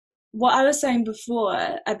what I was saying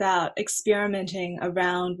before about experimenting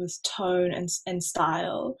around with tone and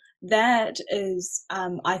style, that is,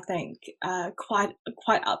 I think, quite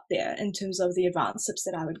up there in terms of the advanced tips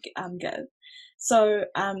that I would give. So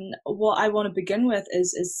what I want to begin with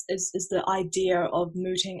is the idea of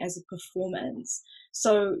mooting as a performance.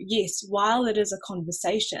 So yes, while it is a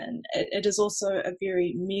conversation, it is also a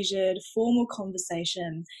very measured, formal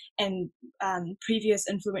conversation. And previous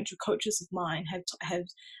influential coaches of mine have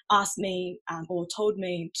asked me or told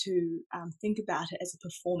me to think about it as a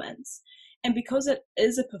performance. And because it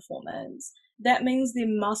is a performance, that means there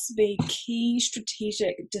must be key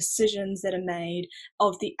strategic decisions that are made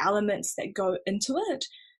of the elements that go into it.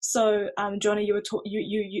 So, Johnny,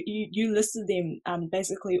 you listed them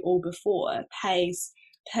basically all before: pace,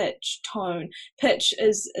 pitch, tone. Pitch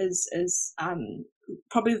is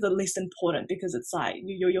probably the least important because it's like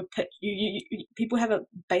your pitch. People have a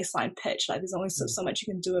baseline pitch. Like there's only so much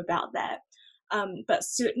you can do about that. But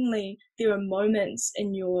certainly there are moments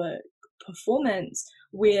in your performance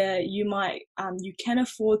where you might you can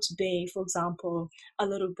afford to be, for example, a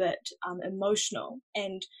little bit emotional.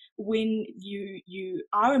 And when you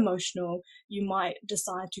are emotional, you might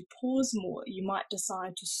decide to pause more, you might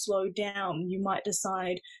decide to slow down, you might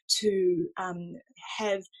decide to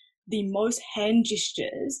have the most hand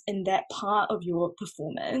gestures in that part of your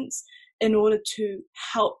performance in order to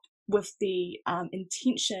help with the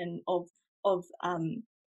intention of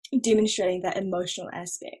demonstrating that emotional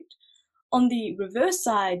aspect. On the reverse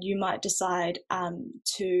side, you might decide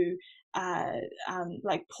to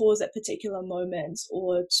pause at particular moments,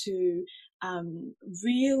 or to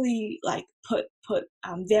really put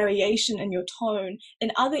variation in your tone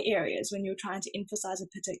in other areas when you're trying to emphasize a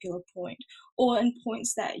particular point, or in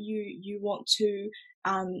points that you want to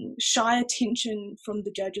shy attention from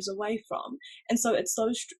the judges away from. And so it's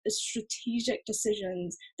those strategic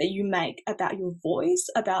decisions that you make about your voice,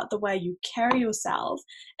 about the way you carry yourself,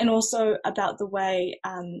 and also about the way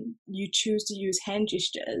you choose to use hand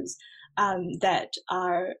gestures that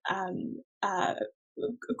are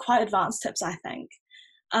quite advanced tips, I think.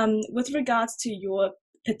 With regards to your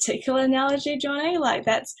particular analogy, Johnny,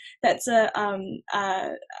 that's a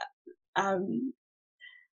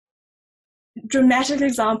dramatic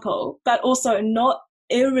example, but also not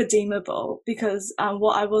irredeemable, because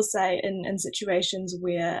what I will say in situations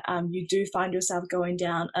where you do find yourself going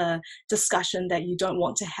down a discussion that you don't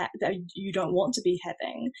want to be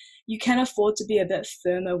having, you can afford to be a bit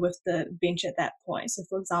firmer with the bench at that point. So,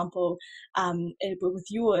 for example, with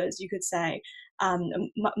yours, you could say,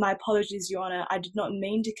 my apologies, Your Honour, I did not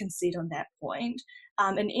mean to concede on that point.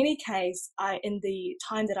 In any case, in the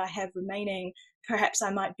time that I have remaining, perhaps I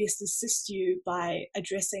might best assist you by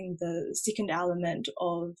addressing the second element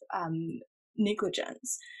of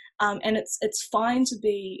negligence. And it's fine to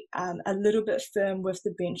be a little bit firm with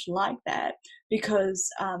the bench like that, because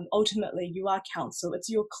ultimately you are counsel, it's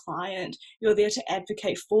your client, you're there to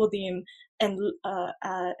advocate for them. And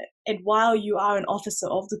while you are an officer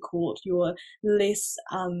of the court, you're less,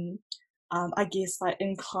 I guess,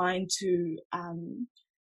 inclined to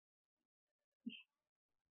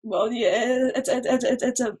well, yeah,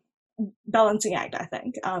 it's a balancing act, I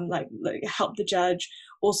think. Help the judge,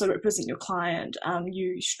 also represent your client.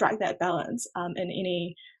 You strike that balance in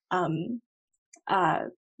any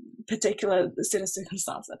particular set of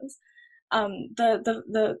circumstances.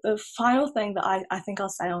 The final thing that I think I'll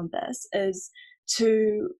say on this is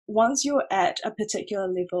to, once you're at a particular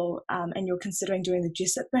level and you're considering doing the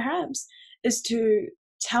Jessup perhaps, is to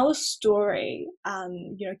tell a story.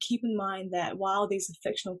 Keep in mind that while these are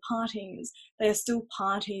fictional parties, they are still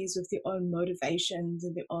parties with their own motivations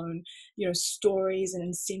and their own, stories and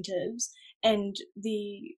incentives. And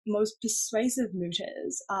the most persuasive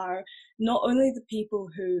mooters are not only the people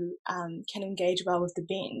who can engage well with the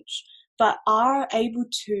bench, but are able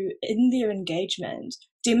to, in their engagement,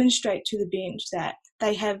 demonstrate to the bench that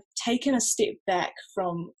they have taken a step back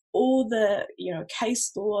from all the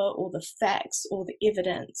case law, all the facts, all the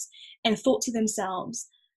evidence, and thought to themselves,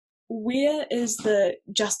 where is the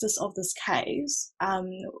justice of this case?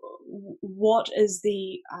 what is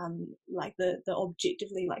the like the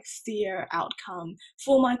objectively like fair outcome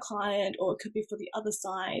for my client, or it could be for the other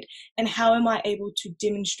side, and how am I able to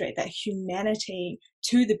demonstrate that humanity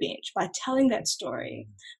to the bench by telling that story,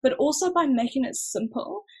 but also by making it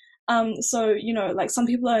simple. So like some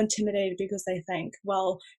people are intimidated because they think,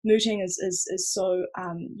 well, mooting is so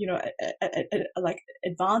like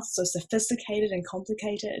advanced, so sophisticated and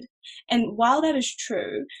complicated. And while that is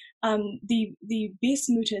true, the best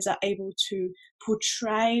mooters are able to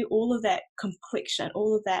portray all of that complexion,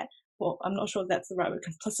 all of that. Well, I'm not sure if that's the right word,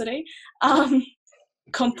 complicity,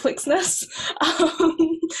 complexness, um,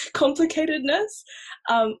 complicatedness,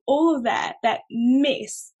 all of that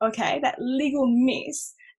mess, okay, that legal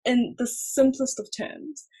mess in the simplest of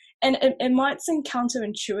terms. And it might seem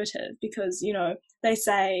counterintuitive because, they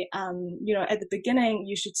say, at the beginning,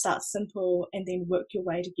 you should start simple and then work your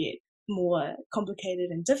way to get more complicated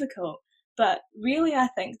and difficult. But really, I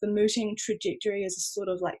think the mooting trajectory is a sort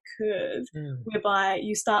of like curve whereby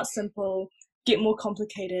you start simple, get more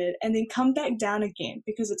complicated, and then come back down again,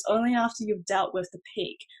 because it's only after you've dealt with the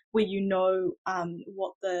peak where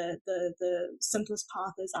what the simplest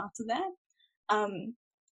path is after that.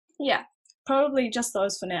 Yeah, probably just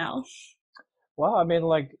those for now. Well, I mean,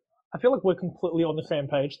 like, I feel like we're completely on the same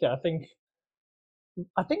page there. I think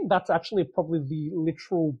that's actually probably the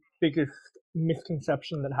literal biggest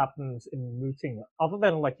misconception that happens in mooting, other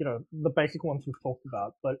than like, the basic ones we've talked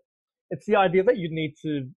about. But it's the idea that you need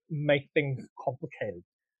to make things complicated.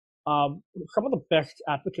 Some of the best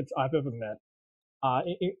advocates I've ever met,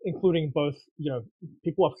 including both,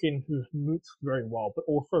 people I've seen who moot very well, but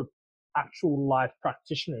also actual live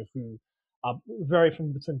practitioners who vary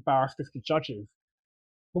from between barristers to judges.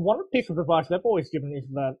 The one piece of advice they've always given is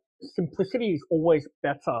that simplicity is always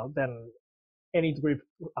better than any degree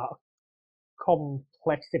of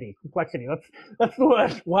complexity. Complexity. That's the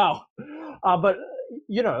word. Wow. But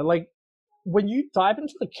like, when you dive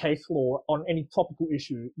into the case law on any topical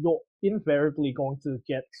issue, you're invariably going to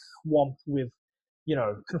get swamped with,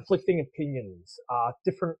 conflicting opinions,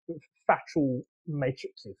 different factual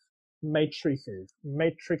matrices.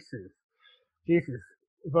 Jesus,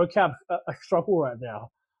 vocab's a struggle right now.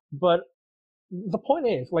 But the point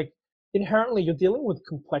is, like, inherently you're dealing with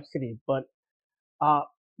complexity, but uh,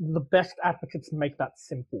 the best advocates make that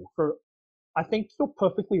simple. So I think you're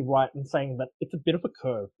perfectly right in saying that it's a bit of a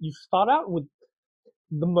curve. You start out with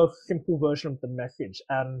the most simple version of the message,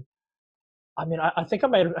 and I mean, I think I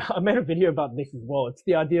made a video about this as well. It's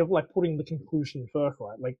the idea of like putting the conclusion first,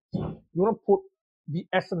 right? Like, you want to put the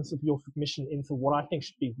essence of your submission into what I think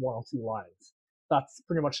should be one or two lines. That's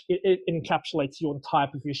pretty much it encapsulates your entire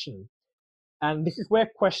position. And this is where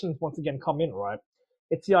questions once again come in, right?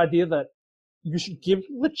 It's the idea that you should give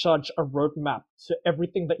the judge a roadmap to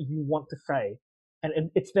everything that you want to say.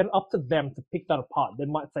 And it's then up to them to pick that apart. They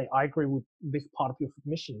might say, I agree with this part of your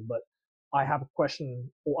submission, but I have a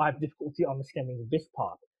question, or I have difficulty understanding this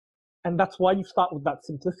part. And that's why you start with that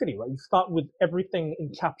simplicity, right? You start with everything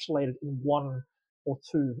encapsulated in one or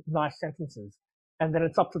two nice sentences. And then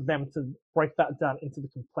it's up to them to break that down into the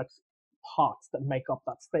complex parts that make up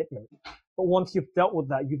that statement. But once you've dealt with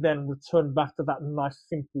that, you then return back to that nice,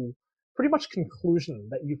 simple, pretty much conclusion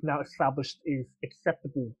that you've now established is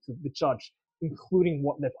acceptable to the judge, including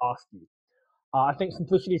what they've asked you. I think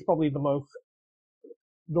simplicity is probably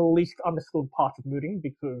the least understood part of mooting,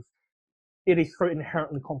 because it is so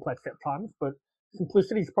inherently complex at times, but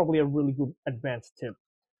simplicity is probably a really good advanced tip.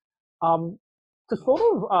 Um, to sort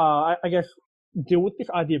of, I guess, deal with this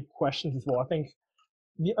idea of questions as well, I think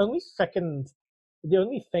the only second, the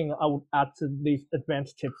only thing I would add to these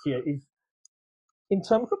advanced tips here is, in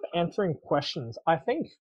terms of answering questions, I think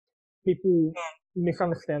people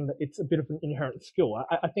misunderstand that it's a bit of an inherent skill.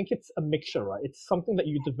 I think it's a mixture, right? It's something that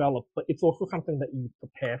you develop, but it's also something that you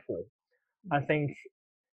prepare for. I think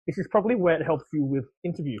this is probably where it helps you with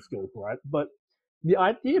interview skills, right? But the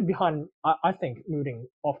idea behind, I think, mooting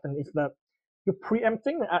often is that you're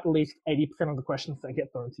preempting at least 80% of the questions that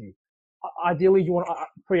get thrown to you. Ideally, you want to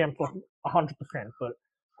preempt like 100%, but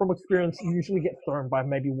from experience, you usually get thrown by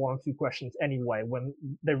maybe one or two questions anyway when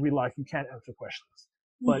they realize you can't answer questions.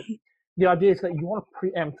 But the idea is that you want to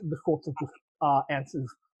preempt the sorts of answers,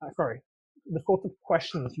 the sorts of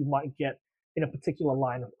questions you might get in a particular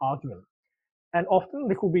line of argument. And often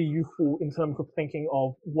this will be useful in terms of thinking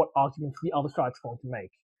of what arguments the other side's going to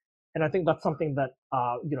make. And I think that's something that,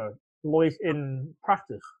 lawyers in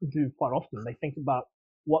practice do quite often. They think about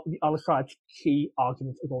what the other side's key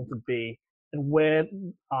arguments are going to be, and where,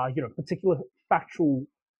 particular factual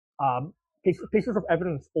pieces of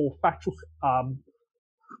evidence or factual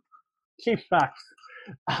key facts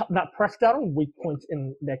that press down on weak points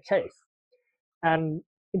in their case. And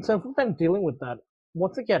in terms of them dealing with that,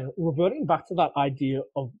 once again, reverting back to that idea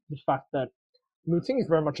of the fact that mooting is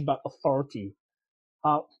very much about authority.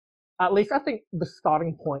 Uh, at least I think the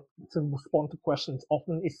starting point to respond to questions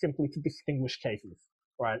often is simply to distinguish cases,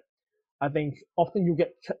 right? I think often you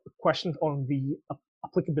get questions on the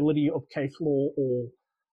applicability of case law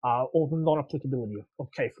or the non-applicability of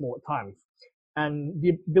case law at times, and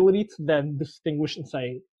the ability to then distinguish and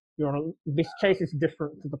say, Your Honor, this case is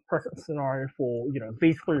different to the present scenario for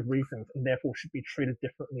these three reasons, and therefore should be treated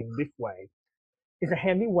differently in this way, is a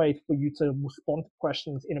handy way for you to respond to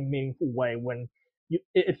questions in a meaningful way when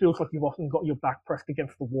it feels like you've often got your back pressed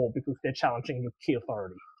against the wall because they're challenging your key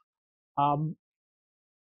authority. Um,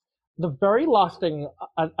 the very last thing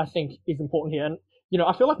I think is important here, and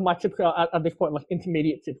I feel like my tips are at this point like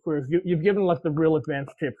intermediate tips, whereas you've given like the real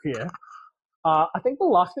advanced tips here. I think the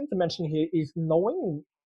last thing to mention here is knowing,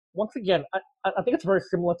 once again, I think it's very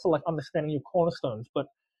similar to like understanding your cornerstones, but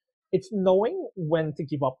it's knowing when to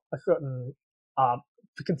give up a certain,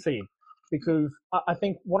 to concede. Because I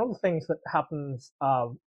think one of the things that happens,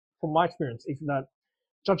 from my experience, is that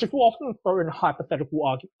judges will often throw in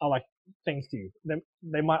hypothetical like things to you.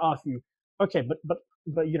 They might ask you, okay, but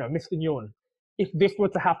Mr. Nguyen, if this were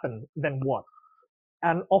to happen, then what?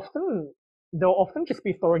 And often they'll often just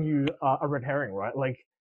be throwing you a red herring, right? Like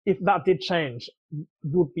if that did change, you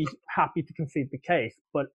would be happy to concede the case.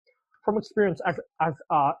 But from experience as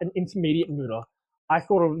an intermediate mooter, I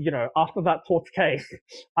sort of, after that torch case,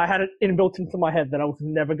 I had it inbuilt into my head that I was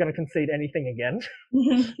never going to concede anything again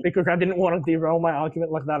because I didn't want to derail my argument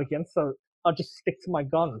like that again. So I'll just stick to my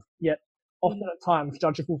guns. Yet often at times,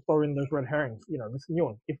 judges will throw in those red herrings. Mr.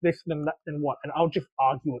 Nguyen, if this, then that, then what? And I'll just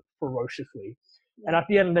argue it ferociously. And at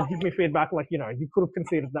the end, they give me feedback like, you could have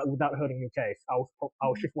conceded that without hurting your case. I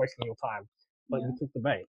was just wasting your time, but you took the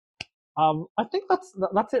bait. I think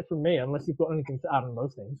that's it for me, unless you've got anything to add on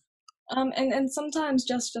those things. And sometimes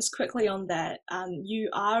just quickly on that, you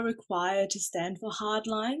are required to stand for hard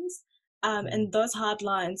lines. And those hard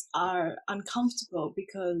lines are uncomfortable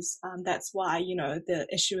because that's why, the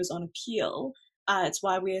issue is on appeal. It's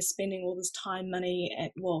why we're spending all this time, money,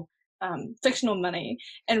 and fictional money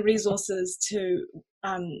and resources to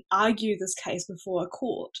argue this case before a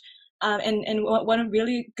court. And one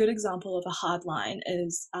really good example of a hard line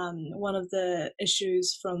is one of the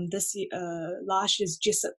issues from last year's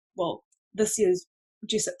Jessup, this year's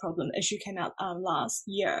Jessup problem issue came out last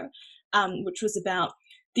year, which was about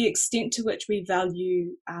the extent to which we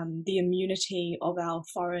value the immunity of our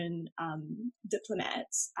foreign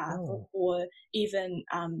diplomats or even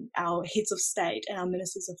our heads of state and our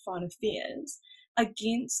ministers of foreign affairs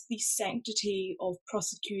against the sanctity of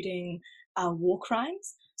prosecuting war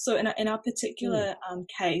crimes. So in our particular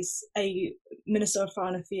case, a Minister of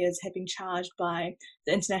Foreign Affairs had been charged by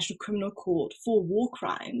the International Criminal Court for war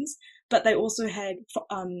crimes, but they also had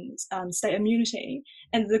state immunity.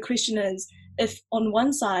 And the question is, if on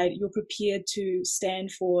one side you're prepared to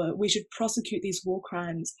stand for we should prosecute these war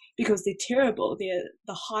crimes because they're terrible, they're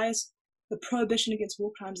the prohibition against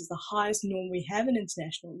war crimes is the highest norm we have in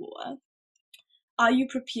international law, are you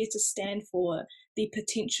prepared to stand for the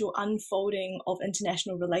potential unfolding of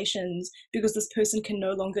international relations because this person can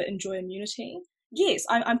no longer enjoy immunity? Yes,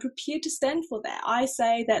 I'm prepared to stand for that. I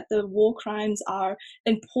say that the war crimes are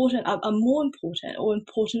important, are more important or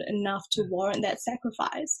important enough to warrant that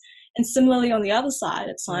sacrifice. And similarly, on the other side,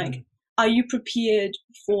 it's like, are you prepared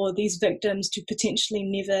for these victims to potentially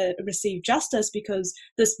never receive justice because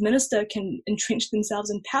this minister can entrench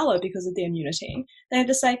themselves in power because of their immunity? They have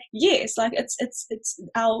to say, yes, like it's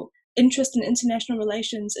our interest in international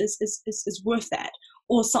relations is worth that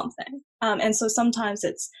or something. And so sometimes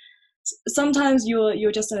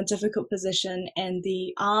you're just in a difficult position, and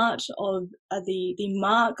the art of the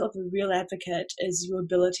mark of a real advocate is your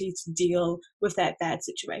ability to deal with that bad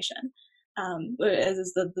situation.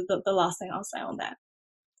 Is the last thing I'll say on that.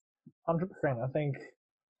 100%. I think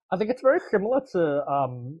it's very similar to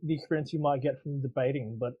the experience you might get from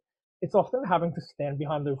debating, but it's often having to stand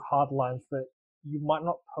behind those hard lines that you might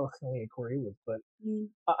not personally agree with. But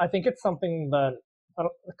I think it's something that I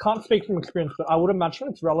can't speak from experience, but I would imagine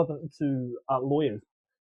it's relevant to lawyers,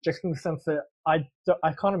 just in the sense that I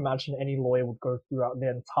can't imagine any lawyer would go throughout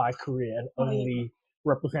their entire career and only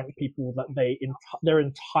represent people that they're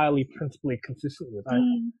entirely principally consistent with.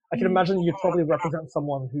 I can imagine you'd probably represent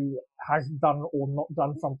someone who has done or not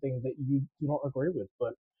done something that you do not agree with.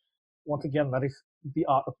 But once again, that is the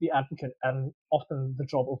art of the advocate and often the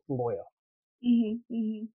job of the lawyer.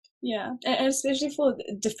 Mm-hmm. Yeah, and especially for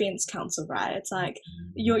the defense counsel, right? It's like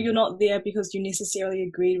you're not there because you necessarily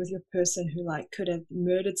agreed with your person who like could have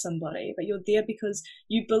murdered somebody, but you're there because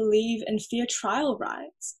you believe in fair trial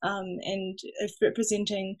rights. And if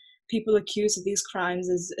representing people accused of these crimes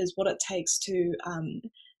is what it takes to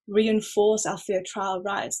reinforce our fair trial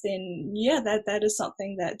rights, then yeah, that is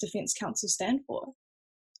something that defense counsel stand for.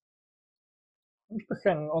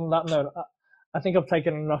 100%. On that note, I think I've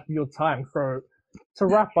taken enough of your time. So to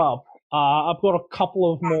wrap up, I've got a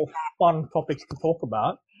couple of more fun topics to talk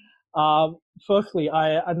about. Firstly,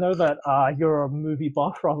 I know that you're a movie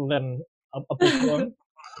buff rather than a bookworm.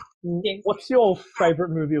 Yes. What's your favorite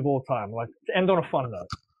movie of all time? Like, to end on a fun note.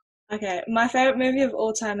 Okay, my favorite movie of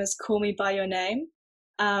all time is Call Me by Your Name.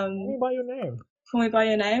 Tell me Um, by your name. Call Me by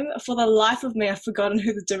Your Name. For the life of me, I've forgotten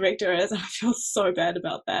who the director is, and I feel so bad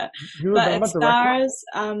about that. You But it remember director? stars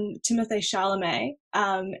Timothée Chalamet,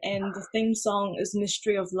 and the theme song is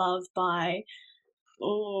 "Mystery of Love" by,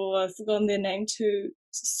 oh, I've forgotten their name too,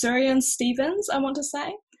 Surian Stevens, I want to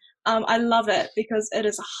say. I love it because it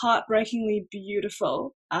is heartbreakingly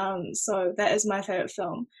beautiful. So that is my favorite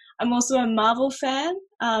film. I'm also a Marvel fan,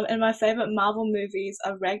 and my favorite Marvel movies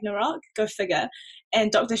are Ragnarok, go figure,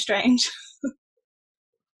 and Doctor Strange.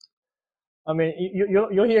 I mean,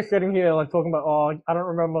 you're here sitting here like talking about, oh, I don't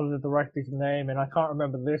remember the director's name and I can't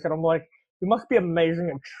remember this, and I'm like, you must be amazing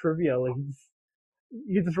at trivia. Like,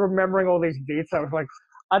 you're just remembering all these details. Like,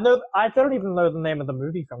 I don't even know the name of the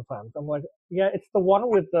movie sometimes. I'm like, yeah, it's the one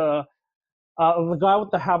with the guy with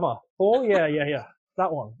the hammer. Oh, yeah, yeah, yeah,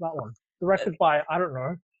 that one. Directed by, I don't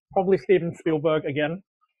know, probably Steven Spielberg again.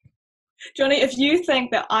 Johnny, if you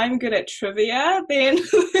think that I'm good at trivia, then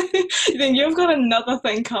then you've got another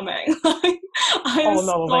thing coming. I am Oh,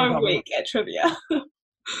 another thing so coming. weak at trivia.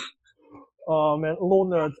 Oh man, law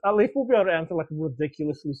nerds. At least we'll be able to answer like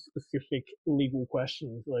ridiculously specific legal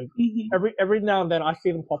questions. Like Mhm. every now and then, I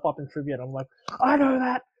see them pop up in trivia, and I'm like, I know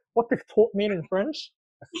that. What this taught mean in French?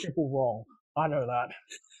 A simple wrong. I know that.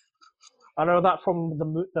 I know that from the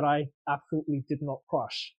moot that I absolutely did not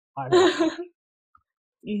crush. I know that.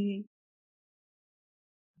 Mhm.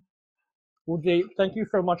 Well, Dee, thank you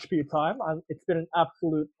so much for your time. It's been an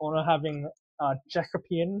absolute honor having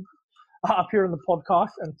Jessupian up here in the podcast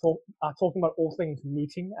and talking about all things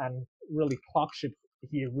mooting and really clerkship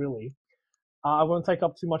here, really. I won't take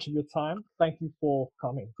up too much of your time. Thank you for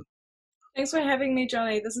coming. Thanks for having me,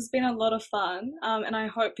 Johnny. This has been a lot of fun, and I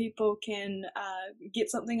hope people can get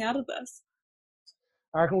something out of this.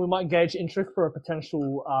 I reckon we might gauge interest for a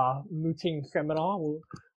potential mooting seminar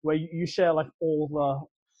where you share like all the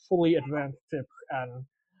fully advanced tips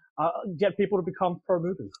and get people to become pro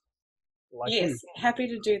mooters like you. Yes, happy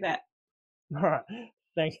to do that. All right.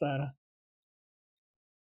 Thanks, Diana.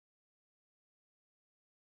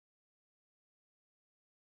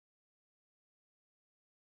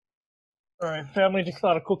 All right. Family just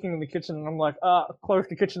started cooking in the kitchen, and I'm like, close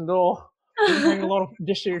the kitchen door. We're hearing a lot of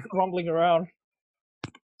dishes rumbling around.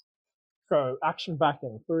 So, action back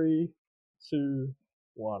in three, two,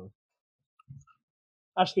 one.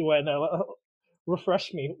 Actually, wait, no.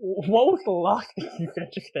 Refresh me. What was the last thing you said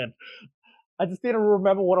just then? I just didn't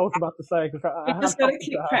remember what I was about to say because I You had just got to something to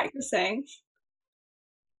keep add. practicing.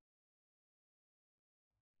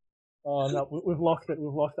 Oh no, we've lost it.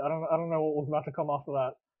 We've lost it. I don't know what was about to come after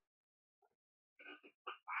that.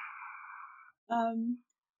 Um,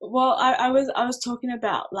 well, I was talking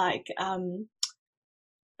about like uh,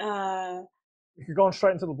 You're going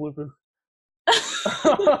straight into the bloopers.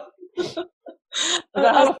 Like I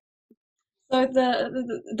I had was a So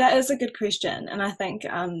that is a good question, and I think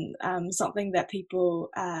something that people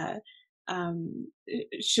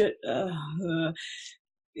should.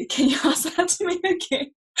 Can you ask that to me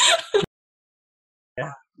again?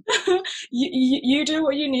 yeah. You do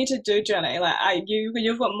what you need to do, Jenny. Like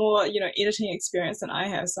you've got more editing experience than I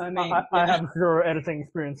have. So I mean, I yeah. have zero editing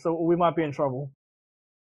experience, so we might be in trouble.